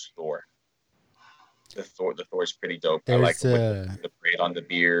Studios Thor. The Thor's pretty dope. I like There's the braid on the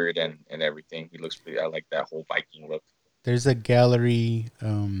beard and everything. He looks pretty. I like that whole Viking look. there's a Gallery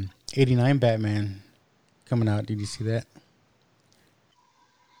 89 Batman coming out. Did you see that?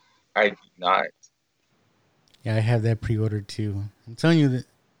 I did not. Yeah, I have that pre-ordered too. I'm telling you that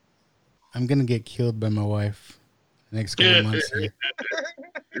I'm gonna get killed by my wife the next couple of months here.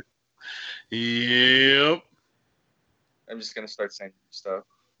 Yep. I'm just gonna start sending you stuff.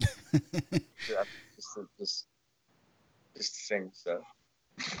 just the same stuff.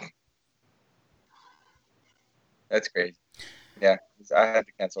 That's crazy. Yeah, I had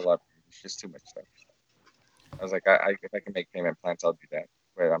to cancel a lot. It's just too much stuff. I was like, if I can make payment plans, I'll do that.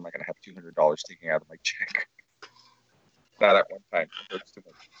 But I'm not gonna have $200 taken out of my check. Not at one time. It's too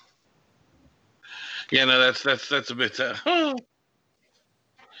much. Yeah, no, that's a bit.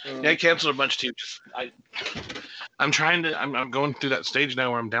 Yeah, I canceled a bunch too. I'm going through that stage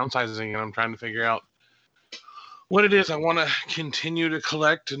now where I'm downsizing and I'm trying to figure out what it is I want to continue to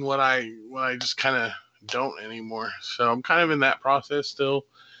collect and what I just kind of don't anymore. So I'm kind of in that process still.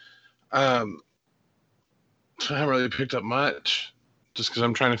 So I haven't really picked up much just because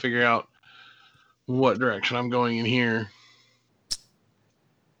I'm trying to figure out what direction I'm going in here.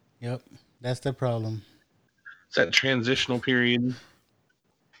 Yep, that's the problem. It's that transitional period.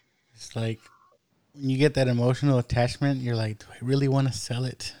 It's like when you get that emotional attachment, you're like, do I really want to sell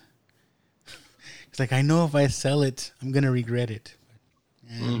it? It's like, I know if I sell it, I'm going to regret it.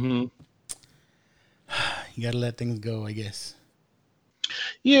 Mm-hmm. You got to let things go, I guess.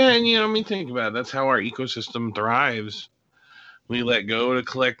 Yeah, and think about it. That's how our ecosystem thrives. We let go to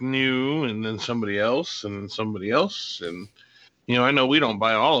collect new, and then somebody else, and then somebody else. And, I know we don't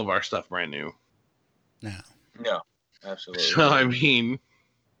buy all of our stuff brand new. No, absolutely. So,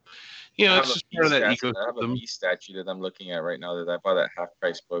 it's just part of that ecosystem. I have a Beast statue that I'm looking at right now that I bought at half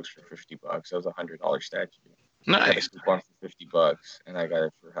price books for $50. That was $100 statue. Nice. I got a coupon for $50, and I got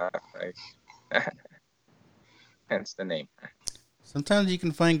it for half price. Hence the name. Sometimes you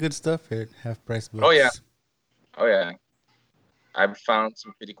can find good stuff at half price books. Oh yeah. I've found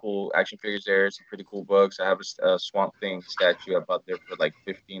some pretty cool action figures there, some pretty cool books. I have a Swamp Thing statue I bought there for like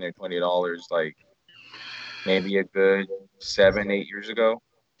 $15 or $20, like maybe a good 7-8 years ago.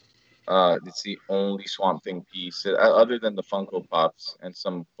 It's the only Swamp Thing piece, other than the Funko Pops and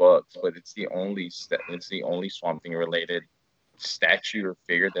some books, but it's the only Swamp Thing related statue or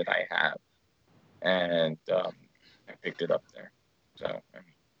figure that I have, and I picked it up there. So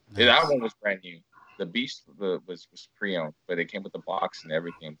that one was brand new. The Beast was pre-owned, but it came with the box and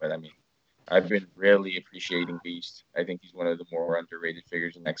everything. But I've been really appreciating Beast. I think he's one of the more underrated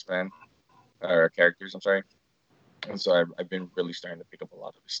figures in X-Men, or characters. I'm sorry. And so I've been really starting to pick up a lot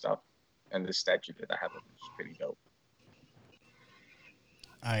of his stuff. And the statue that I have is pretty dope.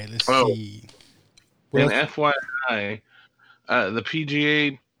 All right, let's see. And FYI, the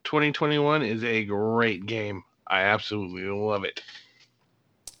PGA 2021 is a great game. I absolutely love it.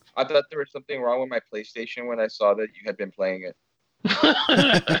 I thought there was something wrong with my PlayStation when I saw that you had been playing it.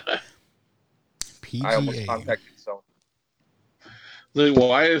 PGA. I almost contacted Sony. Like,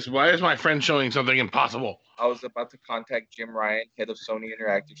 why is my friend showing something impossible? I was about to contact Jim Ryan, head of Sony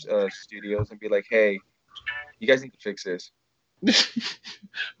Interactive Studios, and be like, "Hey, you guys need to fix this."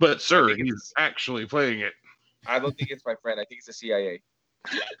 But sir, he's actually playing it. I don't think it's my friend. I think it's the CIA.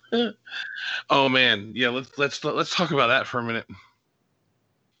 Oh man, yeah. Let's talk about that for a minute.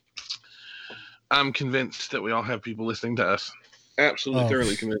 I'm convinced that we all have people listening to us. Absolutely,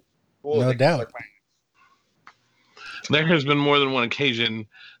 thoroughly convinced. Cool, no doubt. There has been more than one occasion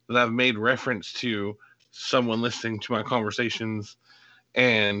that I've made reference to someone listening to my conversations,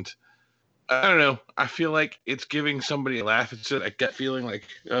 and I don't know. I feel like it's giving somebody a laugh. It's a gut feeling like,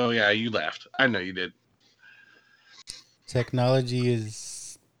 oh yeah, you laughed. I know you did. Technology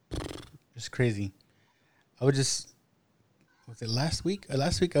is just crazy. Was it last week?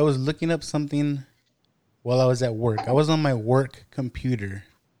 Last week I was looking up something while I was at work. I was on my work computer,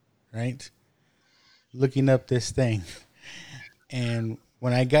 right? Looking up this thing. And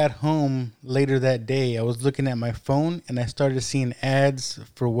when I got home later that day, I was looking at my phone and I started seeing ads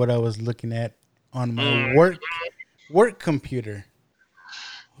for what I was looking at on my work computer.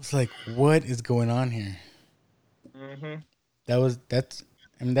 I was like, what is going on here? Mm-hmm.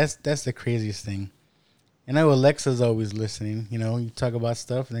 That's the craziest thing. And I know Alexa's always listening. You talk about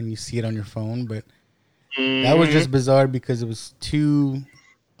stuff and then you see it on your phone, but that was just bizarre because it was two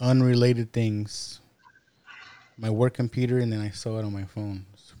unrelated things. My work computer, and then I saw it on my phone.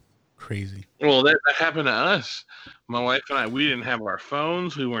 It's crazy. Well, that happened to us. My wife and I, we didn't have our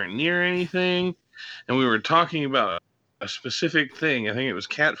phones. We weren't near anything. And we were talking about a specific thing. I think it was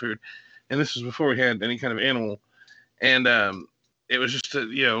cat food. and this was before we had any kind of animal, and it was just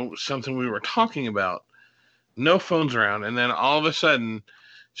something we were talking about. No phones around, and then all of a sudden,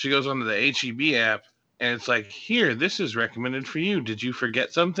 she goes onto the HEB app, and it's like, "Here, this is recommended for you. Did you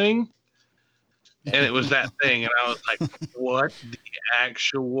forget something?" And it was that thing, and I was like, "What the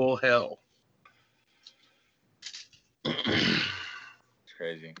actual hell?" It's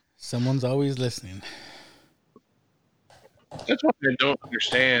crazy. Someone's always listening. That's why I don't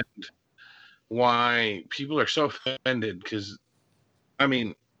understand why people are so offended. Because, I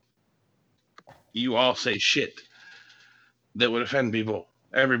mean, you all say shit that would offend people.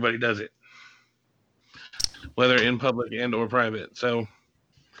 Everybody does it, whether in public and or private. So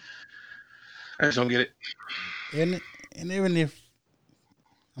I just don't get it. And even if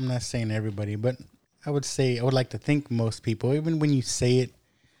I'm not saying everybody, but I would like to think most people, even when you say it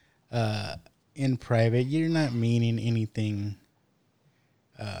in private, you're not meaning anything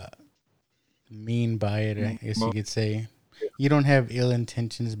mean by it, I guess you could say. You don't have ill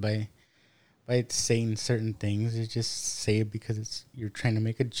intentions by saying certain things. You just say it because you're trying to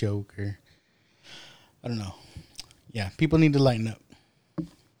make a joke, or I don't know. Yeah, people need to lighten up.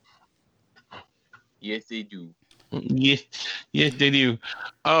 Yes, they do. Yes, they do.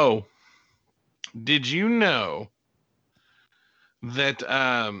 Oh, did you know that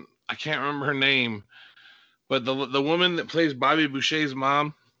I can't remember her name, but the woman that plays Bobby Boucher's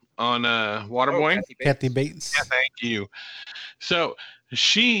mom on Waterboy? Kathy Bates. Yeah, thank you. So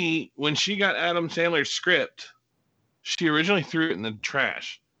when she got Adam Sandler's script, she originally threw it in the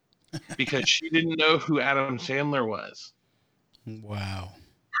trash because she didn't know who Adam Sandler was. Wow.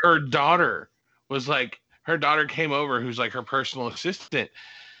 Her daughter came over, who's like her personal assistant,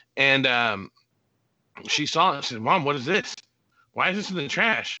 and she saw it and said, "Mom, what is this? Why is this in the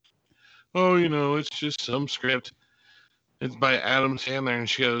trash?" "Oh, it's just some script. It's by Adam Sandler." And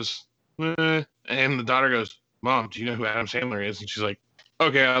she goes, "Eh." And the daughter goes, "Mom, do you know who Adam Sandler is?" And she's like,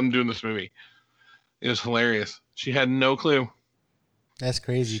 "Okay, I'm doing this movie." It was hilarious. She had no clue. That's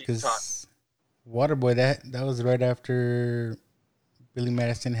crazy, because Waterboy, that was right after Billy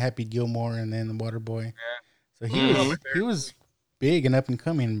Madison, Happy Gilmore, and then Waterboy. Yeah. So he was big and up and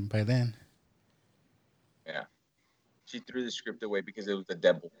coming by then. Yeah. She threw the script away because it was the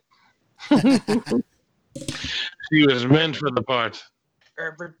devil. She was meant for the part.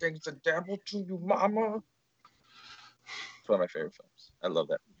 Everything's a devil to you, mama. It's one of my favorite films. I love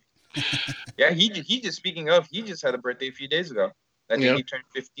that movie. Yeah, he just, speaking of, he just had a birthday a few days ago. I think he turned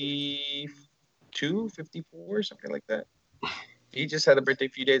 52, 54, something like that. He just had a birthday a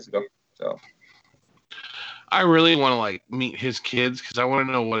few days ago. So I really want to meet his kids because I want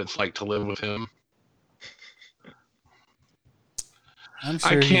to know what it's like to live with him. I'm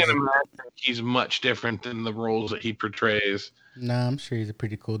sure I can't imagine he's much different than the roles that he portrays. Nah, I'm sure he's a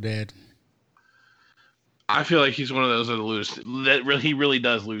pretty cool dad. I feel like he's one of those he really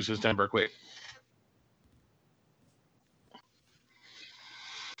does lose his temper quick.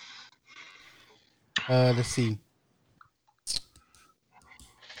 Let's see.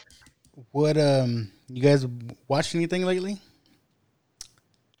 What you guys watched anything lately?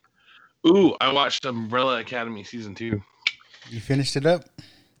 Ooh, I watched Umbrella Academy season 2. You finished it up?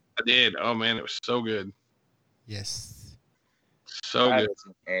 I did. Oh man, it was so good. Yes. So I good. haven't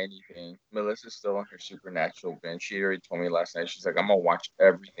seen anything. Melissa's still on her Supernatural binge. She already told me last night. She's like, "I'm gonna watch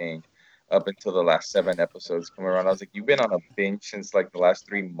everything up until the last 7 episodes come around." I was like, "You've been on a binge since the last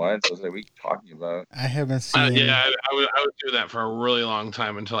 3 months." I was like, "What are you talking about?" I haven't seen. I would do that for a really long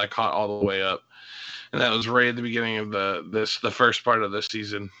time until I caught all the way up, and that was right at the beginning of the first part of the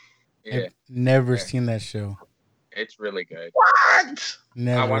season. Yeah, I've never seen that show. it's really good. What?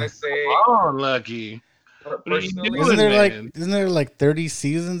 Never. I want to say, Oh, Lucky. personally, Isn't there like 30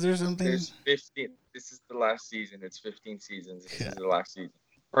 seasons or something? there's 15. This is the last season. It's 15 seasons. This is the last season.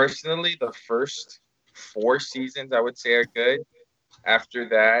 Personally, the first 4 seasons I would say are good. After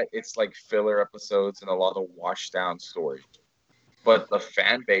that, it's like filler episodes and a lot of washed down story. But the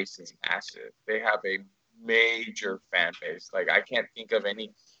fan base is massive. They have a major fan base. I can't think of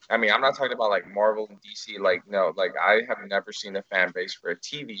any. I mean, I'm not talking about Marvel and DC. No, I have never seen a fan base for a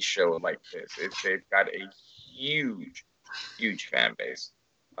TV show like this. They've got a huge, huge fan base.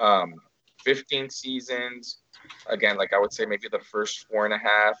 15 seasons. Again, I would say maybe the first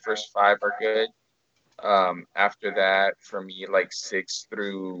 4.5, first 5 are good. After that, for me, 6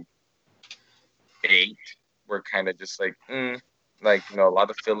 through 8 were kind of just a lot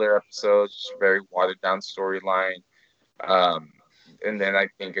of filler episodes, very watered down storyline. And then I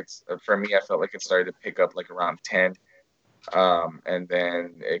think for me, I felt like it started to pick up around 10. And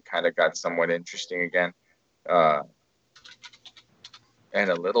then it kind of got somewhat interesting again. And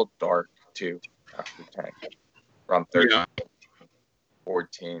a little dark 32 after 10. Around 30, Yeah.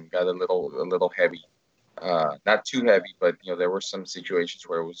 14. Got a little heavy. Not too heavy, but there were some situations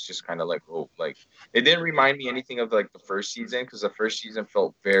where it was just kind of like, oh, like it didn't remind me anything of like the first season, because the first season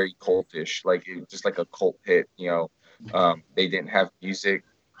felt very cultish, like it was just like a cult hit. They didn't have music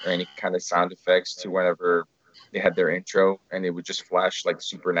or any kind of sound effects to whenever they had their intro, and it would just flash like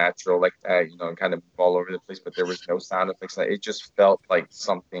supernatural like that, and kind of move all over the place, but there was no sound effects. It just felt like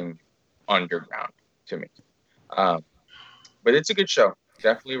something underground to me. But it's a good show.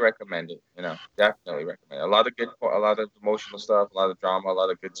 Definitely recommend it. Definitely recommend it. A lot of emotional stuff, a lot of drama, a lot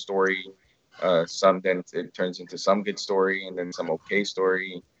of good story. Some then it turns into some good story, and then some okay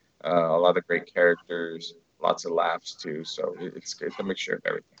story. A lot of great characters, lots of laughs too. So it's a mixture of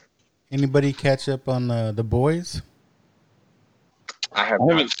everything. Anybody catch up on The Boys? I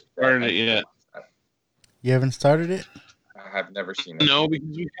haven't started it yet. You haven't started it? I have never seen it. No,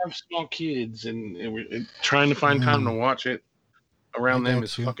 because we have small kids, and we're trying to find time to watch it around them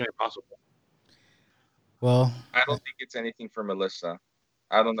is fucking impossible. Well, I don't think it's anything for Melissa.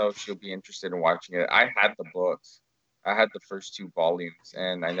 I don't know if she'll be interested in watching it. I had the books. I had the first 2 volumes,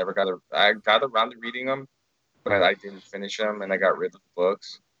 and I never I got around to reading them, but I didn't finish them, and I got rid of the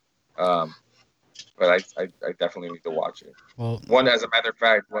books. But I definitely need to watch it. Well, as a matter of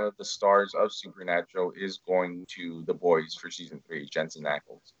fact, one of the stars of Supernatural is going to The Boys for season 3, Jensen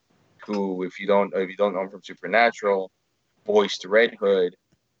Ackles, who, if you don't know him from Supernatural, voiced Red Hood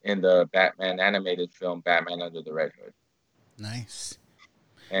in the Batman animated film Batman Under the Red Hood. Nice.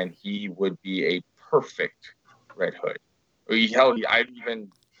 And he would be a perfect Red Hood. Hell, I'd even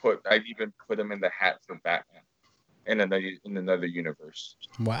put him in the hat for Batman in another universe.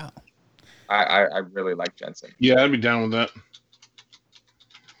 Wow. I really like Jensen. Yeah, I'd be down with that.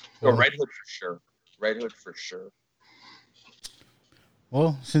 Well, Red Hood for sure. Red Hood for sure.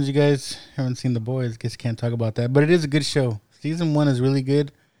 Well, since you guys haven't seen The Boys, I guess you can't talk about that. But it is a good show. Season 1 is really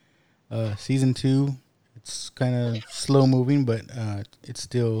good. Season 2, it's kind of slow moving, but it's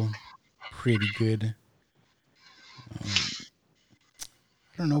still pretty good. I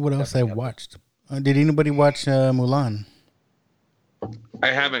don't know what else I watched. Did anybody watch Mulan? I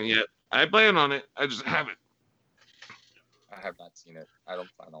haven't yet. I plan on it. I just haven't. I have not seen it. I don't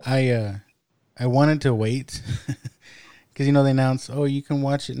plan on I wanted to wait because they announced, you can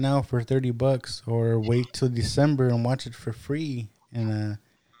watch it now for $30 or wait till December and watch it for free. And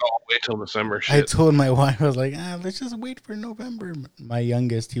I'll wait till December. Shit. I told my wife, I was like, let's just wait for November. My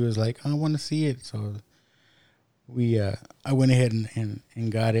youngest, he was like, I want to see it, so I went ahead and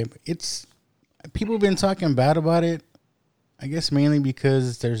got it. It's people have been talking bad about it. I guess mainly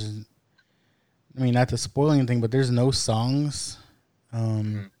because there's, not to spoil anything, but there's no songs.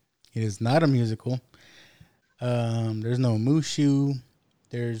 It is not a musical. There's no Mushu.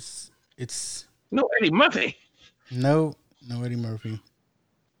 It's no Eddie Murphy. No Eddie Murphy.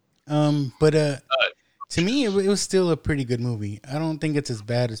 But to me, it was still a pretty good movie. I don't think it's as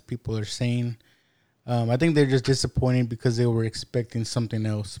bad as people are saying. I think they're just disappointed because they were expecting something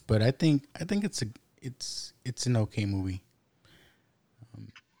else. But I think it's an okay movie.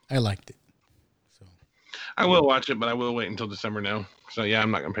 I liked it. So I will watch it, but I will wait until December now. So yeah, I'm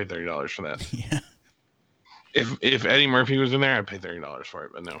not gonna pay $30 for that. Yeah. If Eddie Murphy was in there, I'd pay $30 for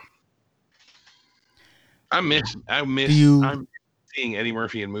it, but no. I'm seeing Eddie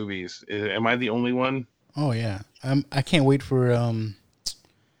Murphy in movies. Am I the only one? Oh yeah. I can't wait for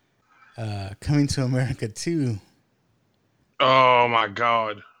Coming to America 2. Oh my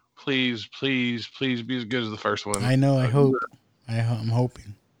God. Please be as good as the first one. I know, I'm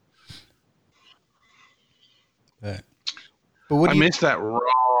hoping. But what do I miss that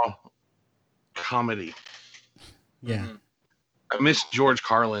raw comedy. Yeah. Mm-hmm. I miss George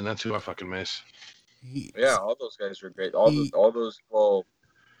Carlin. That's who I fucking miss. Yeah, all those guys were great. All those. Well,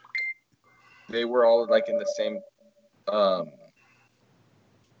 they were all like in the same.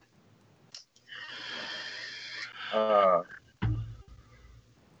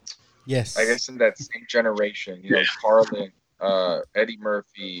 Yes. I guess in that same generation, Carlin, Eddie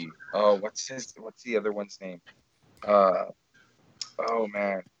Murphy. Oh, what's the other one's name? Oh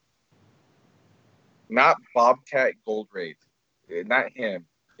man, not Bobcat Goldthwait. Not him.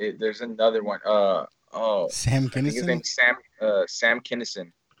 There's another one. Sam Kinison. His name's Sam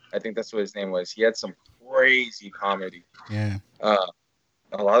Kinison. I think that's what his name was. He had some crazy comedy. Yeah. A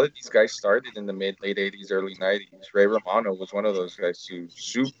lot of these guys started in the late 80s, early 90s. Ray Romano was one of those guys too.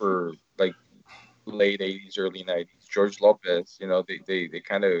 Super like late 80s, early 90s. George Lopez, they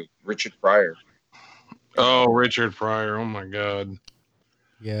kind of Richard Pryor. Oh, Richard Pryor. Oh my God.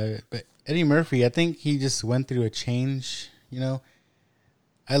 Yeah, but Eddie Murphy, I think he just went through a change.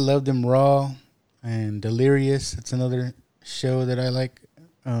 I loved him Raw and Delirious. It's another show that I like.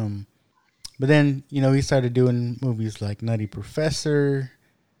 But then, he started doing movies like Nutty Professor,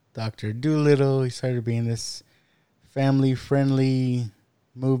 Dr. Dolittle. He started being this family-friendly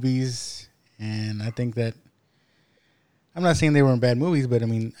movies. And I think that, I'm not saying they weren't bad movies, but I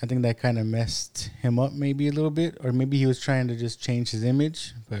think that kind of messed him up maybe a little bit. Or maybe he was trying to just change his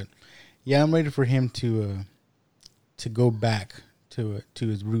image. But yeah, I'm ready for him to go back to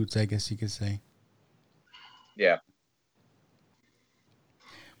his roots, I guess you could say. Yeah.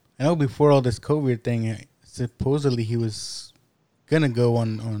 I know before all this COVID thing, supposedly he was gonna go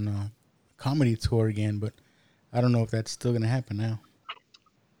on a comedy tour again, but I don't know if that's still gonna happen now.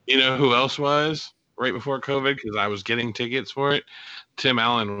 You know who else was right before COVID? Because I was getting tickets for it. Tim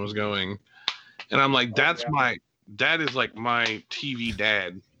Allen was going, and I'm like, that is like my TV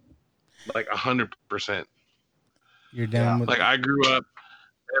dad, like 100%. You're down with like I grew up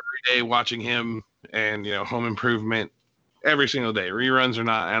every day watching him and Home Improvement. Every single day, reruns or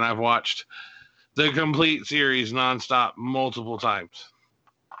not, and I've watched the complete series nonstop multiple times.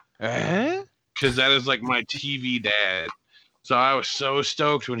 Because that is like my TV dad. So I was so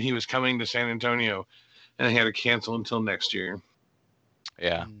stoked when he was coming to San Antonio, and they had to cancel until next year.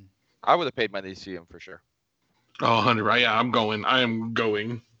 Yeah, I would have paid money to see him for sure. Oh, 100, right? Yeah, I'm going. I am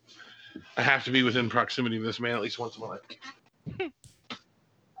going. I have to be within proximity of this man at least once a month.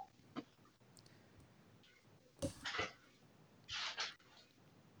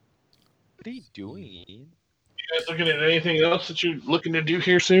 What are you doing? You guys looking at anything else that you're looking to do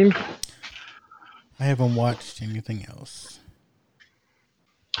here soon? I haven't watched anything else.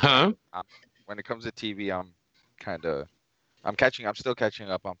 Huh? When it comes to TV, I'm still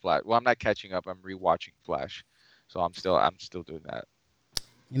catching up on Flash. Well, I'm not catching up. I'm rewatching Flash, so I'm still doing that.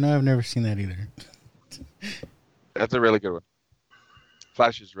 I've never seen that either. That's a really good one.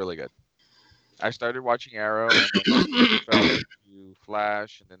 Flash is really good. I started watching Arrow, and then fell into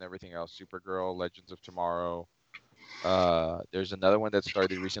Flash, and then everything else. Supergirl, Legends of Tomorrow. There's another one that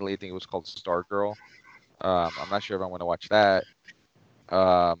started recently. I think it was called Stargirl. I'm not sure if I want to watch that.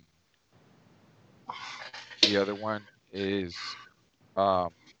 The other one is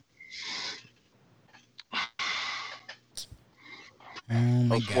Swamp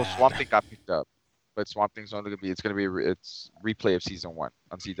Thing got picked up, but Swamp Thing's only it's replay of season 1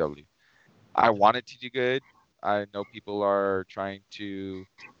 on CW. I want it to do good. I know people are trying to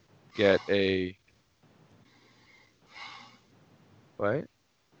get a what?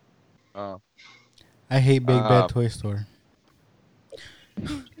 I hate Big Bad Toy Store.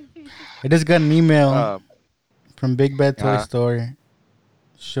 I just got an email from Big Bad Toy Store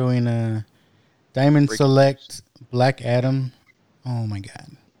showing a Diamond Select Black Adam. Oh my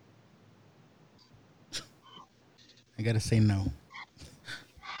god! I gotta say no.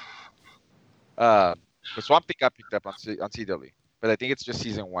 The Swamp Thing got picked up on CW, but I think it's just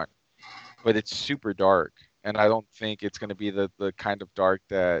season 1. But it's super dark, and I don't think it's going to be the kind of dark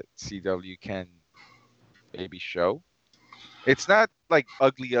that CW can maybe show. It's not like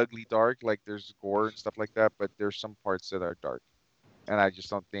ugly dark, like there's gore and stuff like that, but there's some parts that are dark. And I just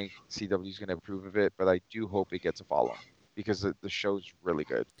don't think CW is going to approve of it, but I do hope it gets a follow because the show's really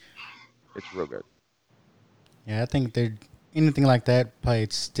good. It's real good. Yeah, I think anything like that probably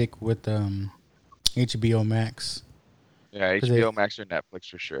stick with HBO Max. Yeah, HBO Max or Netflix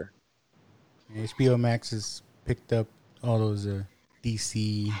for sure. HBO Max has picked up all those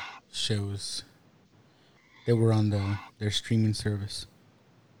DC shows that were on their streaming service.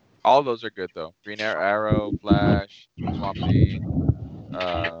 All those are good though. Green Arrow, Flash, Swamp Thing.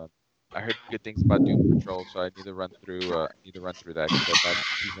 I heard good things about Doom Patrol, so I need to run through that because I bought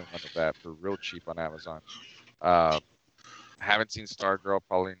season 1 of that for real cheap on Amazon. Haven't seen Stargirl,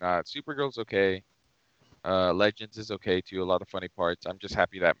 probably not. Supergirl's okay. Legends is okay too. A lot of funny parts. I'm just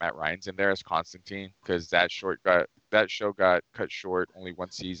happy that Matt Ryan's in there as Constantine because that show got cut short. Only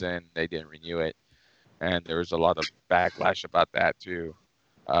 1 season. They didn't renew it, and there was a lot of backlash about that too.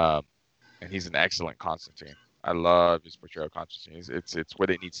 And he's an excellent Constantine. I love his portrayal of Constantine. It's what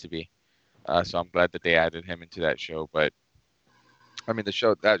it needs to be. So I'm glad that they added him into that show. But I mean, that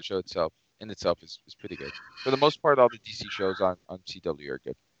show itself is pretty good. For the most part, all the DC shows on CW are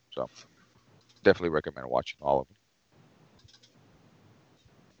good. So definitely recommend watching all of them.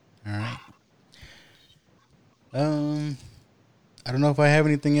 All right. I don't know if I have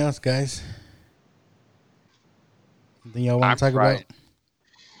anything else, guys. Anything y'all want to talk about?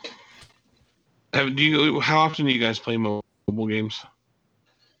 How often do you guys play mobile games?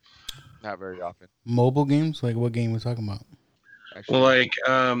 Not very often. Mobile games? Like what game are we talking about? Well, like,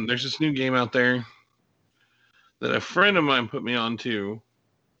 there's this new game out there that a friend of mine put me on to.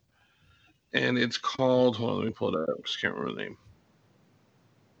 and it's called. Hold on, let me pull it up. I just can't remember the name.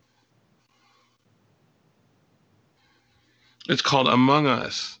 It's called Among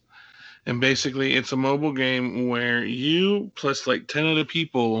Us, and basically, it's a mobile game where you plus like 10 other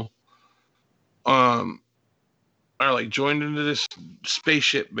people, are like joined into this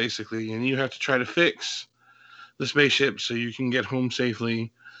spaceship basically, and you have to try to fix the spaceship so you can get home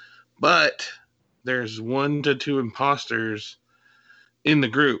safely. But there's 1 to 2 imposters in the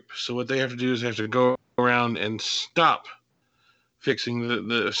group, so what they have to do is they have to go around and stop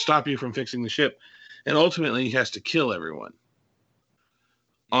fixing stop you from fixing the ship, and ultimately he has to kill everyone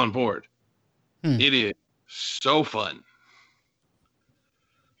on board. It is so fun.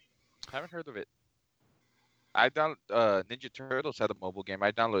 Haven't heard of it. Ninja Turtles had a mobile game.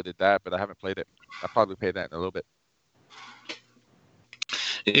 I downloaded that, but I haven't played it. I'll probably play that in a little bit.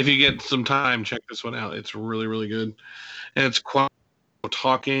 If you get some time, check this one out. It's really, really good. And it's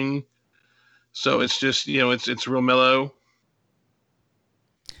talking. So it's just, it's real mellow.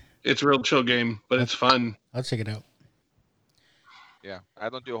 It's a real chill game, but it's fun. I'll check it out. Yeah, I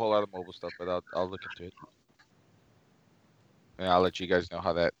don't do a whole lot of mobile stuff, but I'll look into it. And I'll let you guys know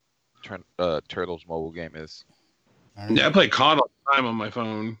how that Turtles mobile game is. Right. Yeah, I play COD all the time on my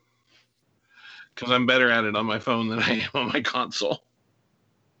phone because I'm better at it on my phone than I am on my console.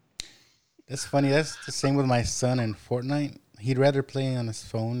 That's funny. That's the same with my son in Fortnite. He'd rather play on his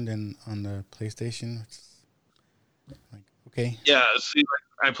phone than on the PlayStation. It's like, okay. Yeah, see,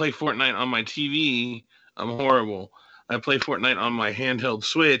 like, I play Fortnite on my TV. I'm horrible. I play Fortnite on my handheld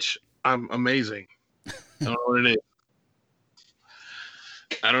Switch. I'm amazing. I don't know what it is.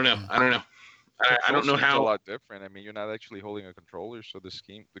 I don't know. I don't know how. It's a lot different. I mean, you're not actually holding a controller, so the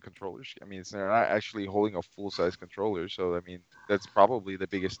controllers. I mean, they're not actually holding a full-size controller. So I mean, that's probably the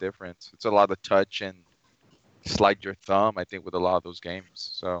biggest difference. It's a lot of touch and slide your thumb. I think with a lot of those games,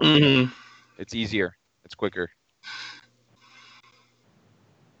 so it's easier. It's quicker.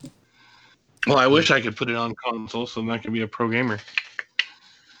 Well, I wish I could put it on console so that I could be a pro gamer.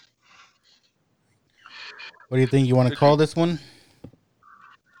 What do you think? You want to call this one?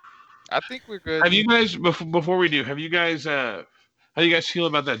 I think we're good. Have you guys before we do? Have you guys how do you guys feel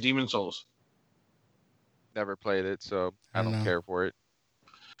about that Demon Souls? Never played it, so I don't care for it.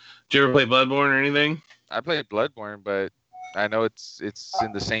 Did you ever play Bloodborne or anything? I played Bloodborne, but I know it's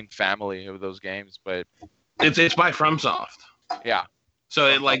in the same family of those games, but it's by FromSoft. Yeah. So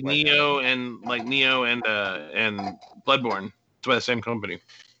it like Neo and Bloodborne. It's by the same company.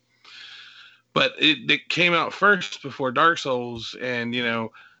 But it came out first before Dark Souls, and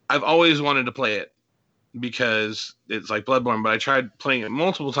I've always wanted to play it because it's like Bloodborne, but I tried playing it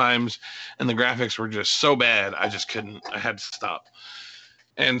multiple times and the graphics were just so bad I just couldn't. I had to stop.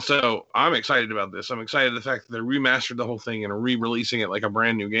 And so I'm excited about this. I'm excited the fact that they remastered the whole thing and are re-releasing it like a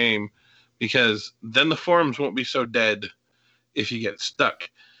brand new game, because then the forums won't be so dead if you get stuck.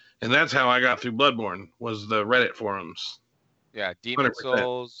 And that's how I got through Bloodborne, was the Reddit forums. Yeah, Demon 100%.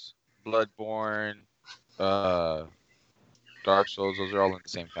 Souls, Bloodborne, Dark Souls, those are all in the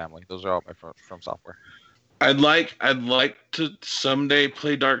same family. Those are all from software. I'd like to someday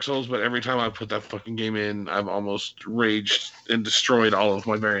play Dark Souls, but every time I put that fucking game in, I've almost raged and destroyed all of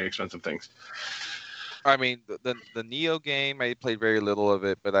my very expensive things. I mean, the Neo game, I played very little of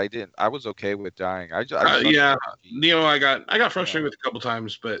it, but I didn't. I was okay with dying. Neo, I got frustrated with a couple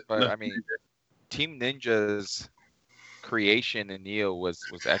times, but I mean, Team Ninja's creation in Neo was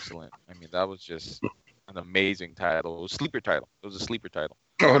excellent. I mean, that was just an amazing title. It was a sleeper title.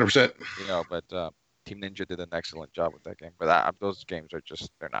 100%. But Team Ninja did an excellent job with that game. But those games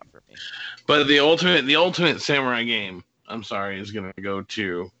they're not for me. But the ultimate samurai game, I'm sorry, is going to go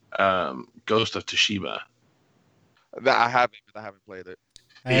to Ghost of Tsushima. I haven't played it.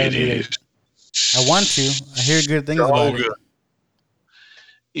 I want to. I hear good things about it.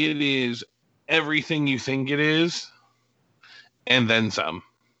 It is everything you think it is, and then some.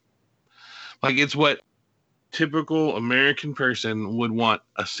 Like, it's what typical American person would want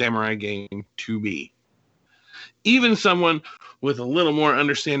a samurai game to be. Even someone with a little more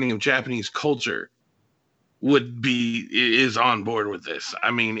understanding of Japanese culture is on board with this.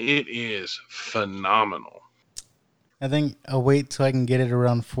 I mean, it is phenomenal. I think I'll wait till I can get it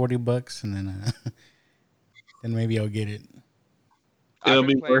around $40, and then then maybe I'll get it. It'll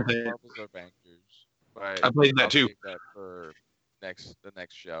be worth it. I played that too. That for the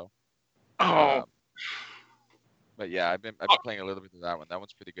next show. Oh. But yeah, I've been playing a little bit of that one. That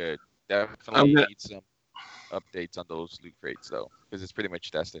one's pretty good. Definitely need some updates on those loot crates though, because it's pretty much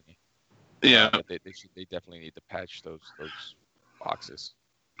Destiny. Yeah. They definitely need to patch those boxes.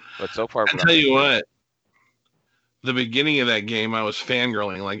 But so far, I tell you what, the beginning of that game, I was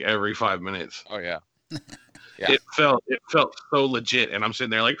fangirling like every 5 minutes. Oh yeah. Yeah. It felt so legit, and I'm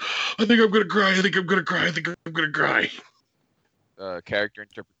sitting there like, I think I'm gonna cry. I think I'm gonna cry. I think I'm gonna cry. Character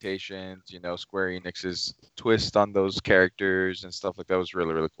interpretations, Square Enix's twist on those characters and stuff like that was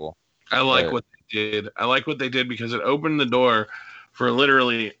really, really cool. I like what they did. I like what they did because it opened the door for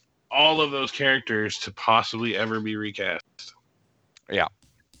literally all of those characters to possibly ever be recast. Yeah.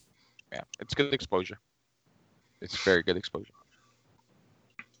 Yeah. It's good exposure. It's very good exposure.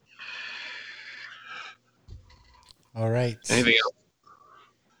 All right. Anything else?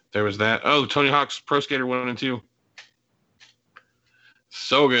 There was that. Oh, Tony Hawk's Pro Skater 1 and 2.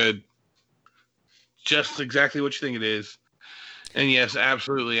 So good. Just exactly what you think it is. And yes,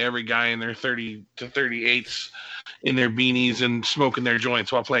 absolutely every guy in their 30 to 38s in their beanies and smoking their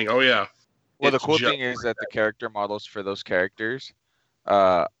joints while playing. Oh, yeah. Well, the cool thing is that the character models for those characters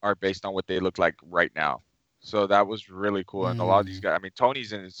are based on what they look like right now. So that was really cool. And a lot of these guys, I mean,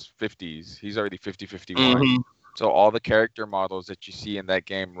 Tony's in his 50s. He's already 50, 51. Mm-hmm. So all the character models that you see in that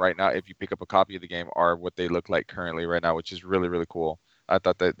game right now, if you pick up a copy of the game, are what they look like currently right now, which is really, really cool. I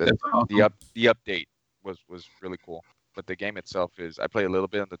thought that the update was really cool. But the game itself I played a little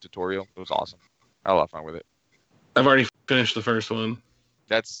bit on the tutorial. It was awesome. I had a lot of fun with it. I've already finished the first one.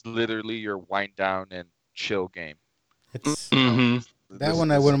 That's literally your wind down and chill game. It's Mm-hmm. that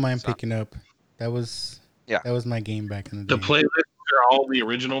one I wouldn't mind picking up. That was my game back in the day. The playlists are all the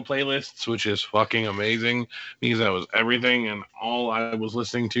original playlists, which is fucking amazing because that was everything and all I was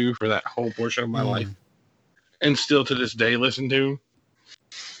listening to for that whole portion of my life, and still to this day listen to.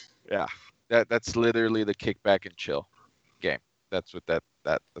 Yeah, that's literally the kickback and chill game. That's what that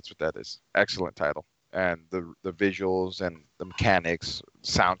is. Excellent title, and the visuals and the mechanics,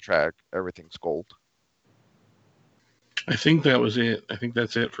 soundtrack, everything's gold. I think that was it. I think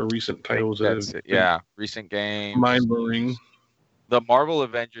that's it for recent titles. That's it. Yeah, recent games. Mind blowing. The Marvel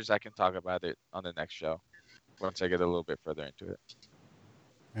Avengers, I can talk about it on the next show once I get a little bit further into it.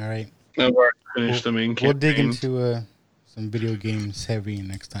 All right. I've already finished the main campaign. We'll dig into some video games heavy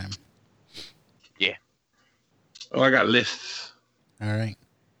next time. Yeah. Oh, I got lists. All right.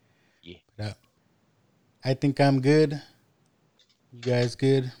 Yeah. I think I'm good. You guys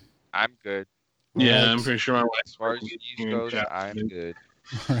good? I'm good. Yeah, right. I'm pretty sure my wife. As far as news goes, I'm good.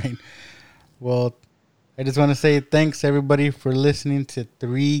 All right. Well, I just want to say thanks everybody for listening to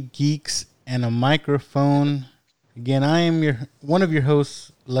Three Geeks and a Microphone. Again, I am one of your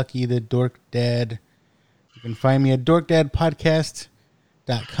hosts, Lucky the Dork Dad. You can find me at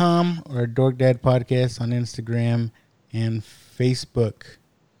dorkdadpodcast.com or Dork Dad Podcast on Instagram and Facebook.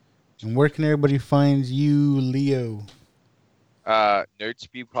 And where can everybody find you, Leo? Nerd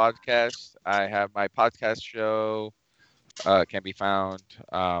Spew Podcast. I have my podcast show. Can be found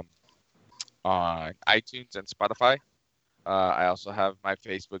on iTunes and Spotify. I also have my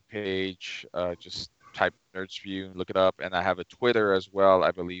Facebook page. Just type Nerd Spew and look it up. And I have a Twitter as well,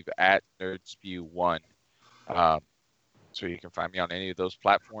 I believe, at NerdSpew1. So you can find me on any of those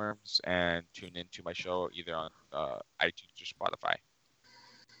platforms and tune into my show either on iTunes or Spotify.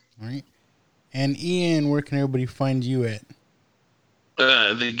 All right. And Ian, where can everybody find you at?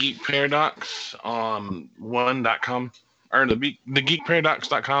 The Geek Paradox on one.com or the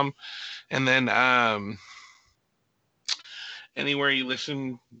geekparadox.com, and then anywhere you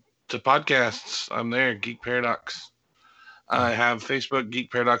listen to podcasts, I'm there. Geek Paradox. I have Facebook,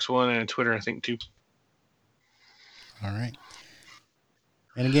 Geek Paradox 1, and Twitter, I think, too. All right.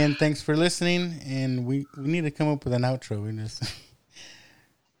 And again, thanks for listening. And we need to come up with an outro. We just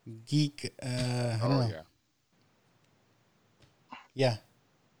geek. I don't know. Yeah.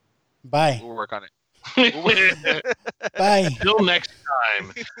 Bye. We'll work on it. Bye. Till next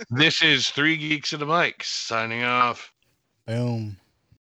time, this is Three Geeks and a Mic signing off. Boom.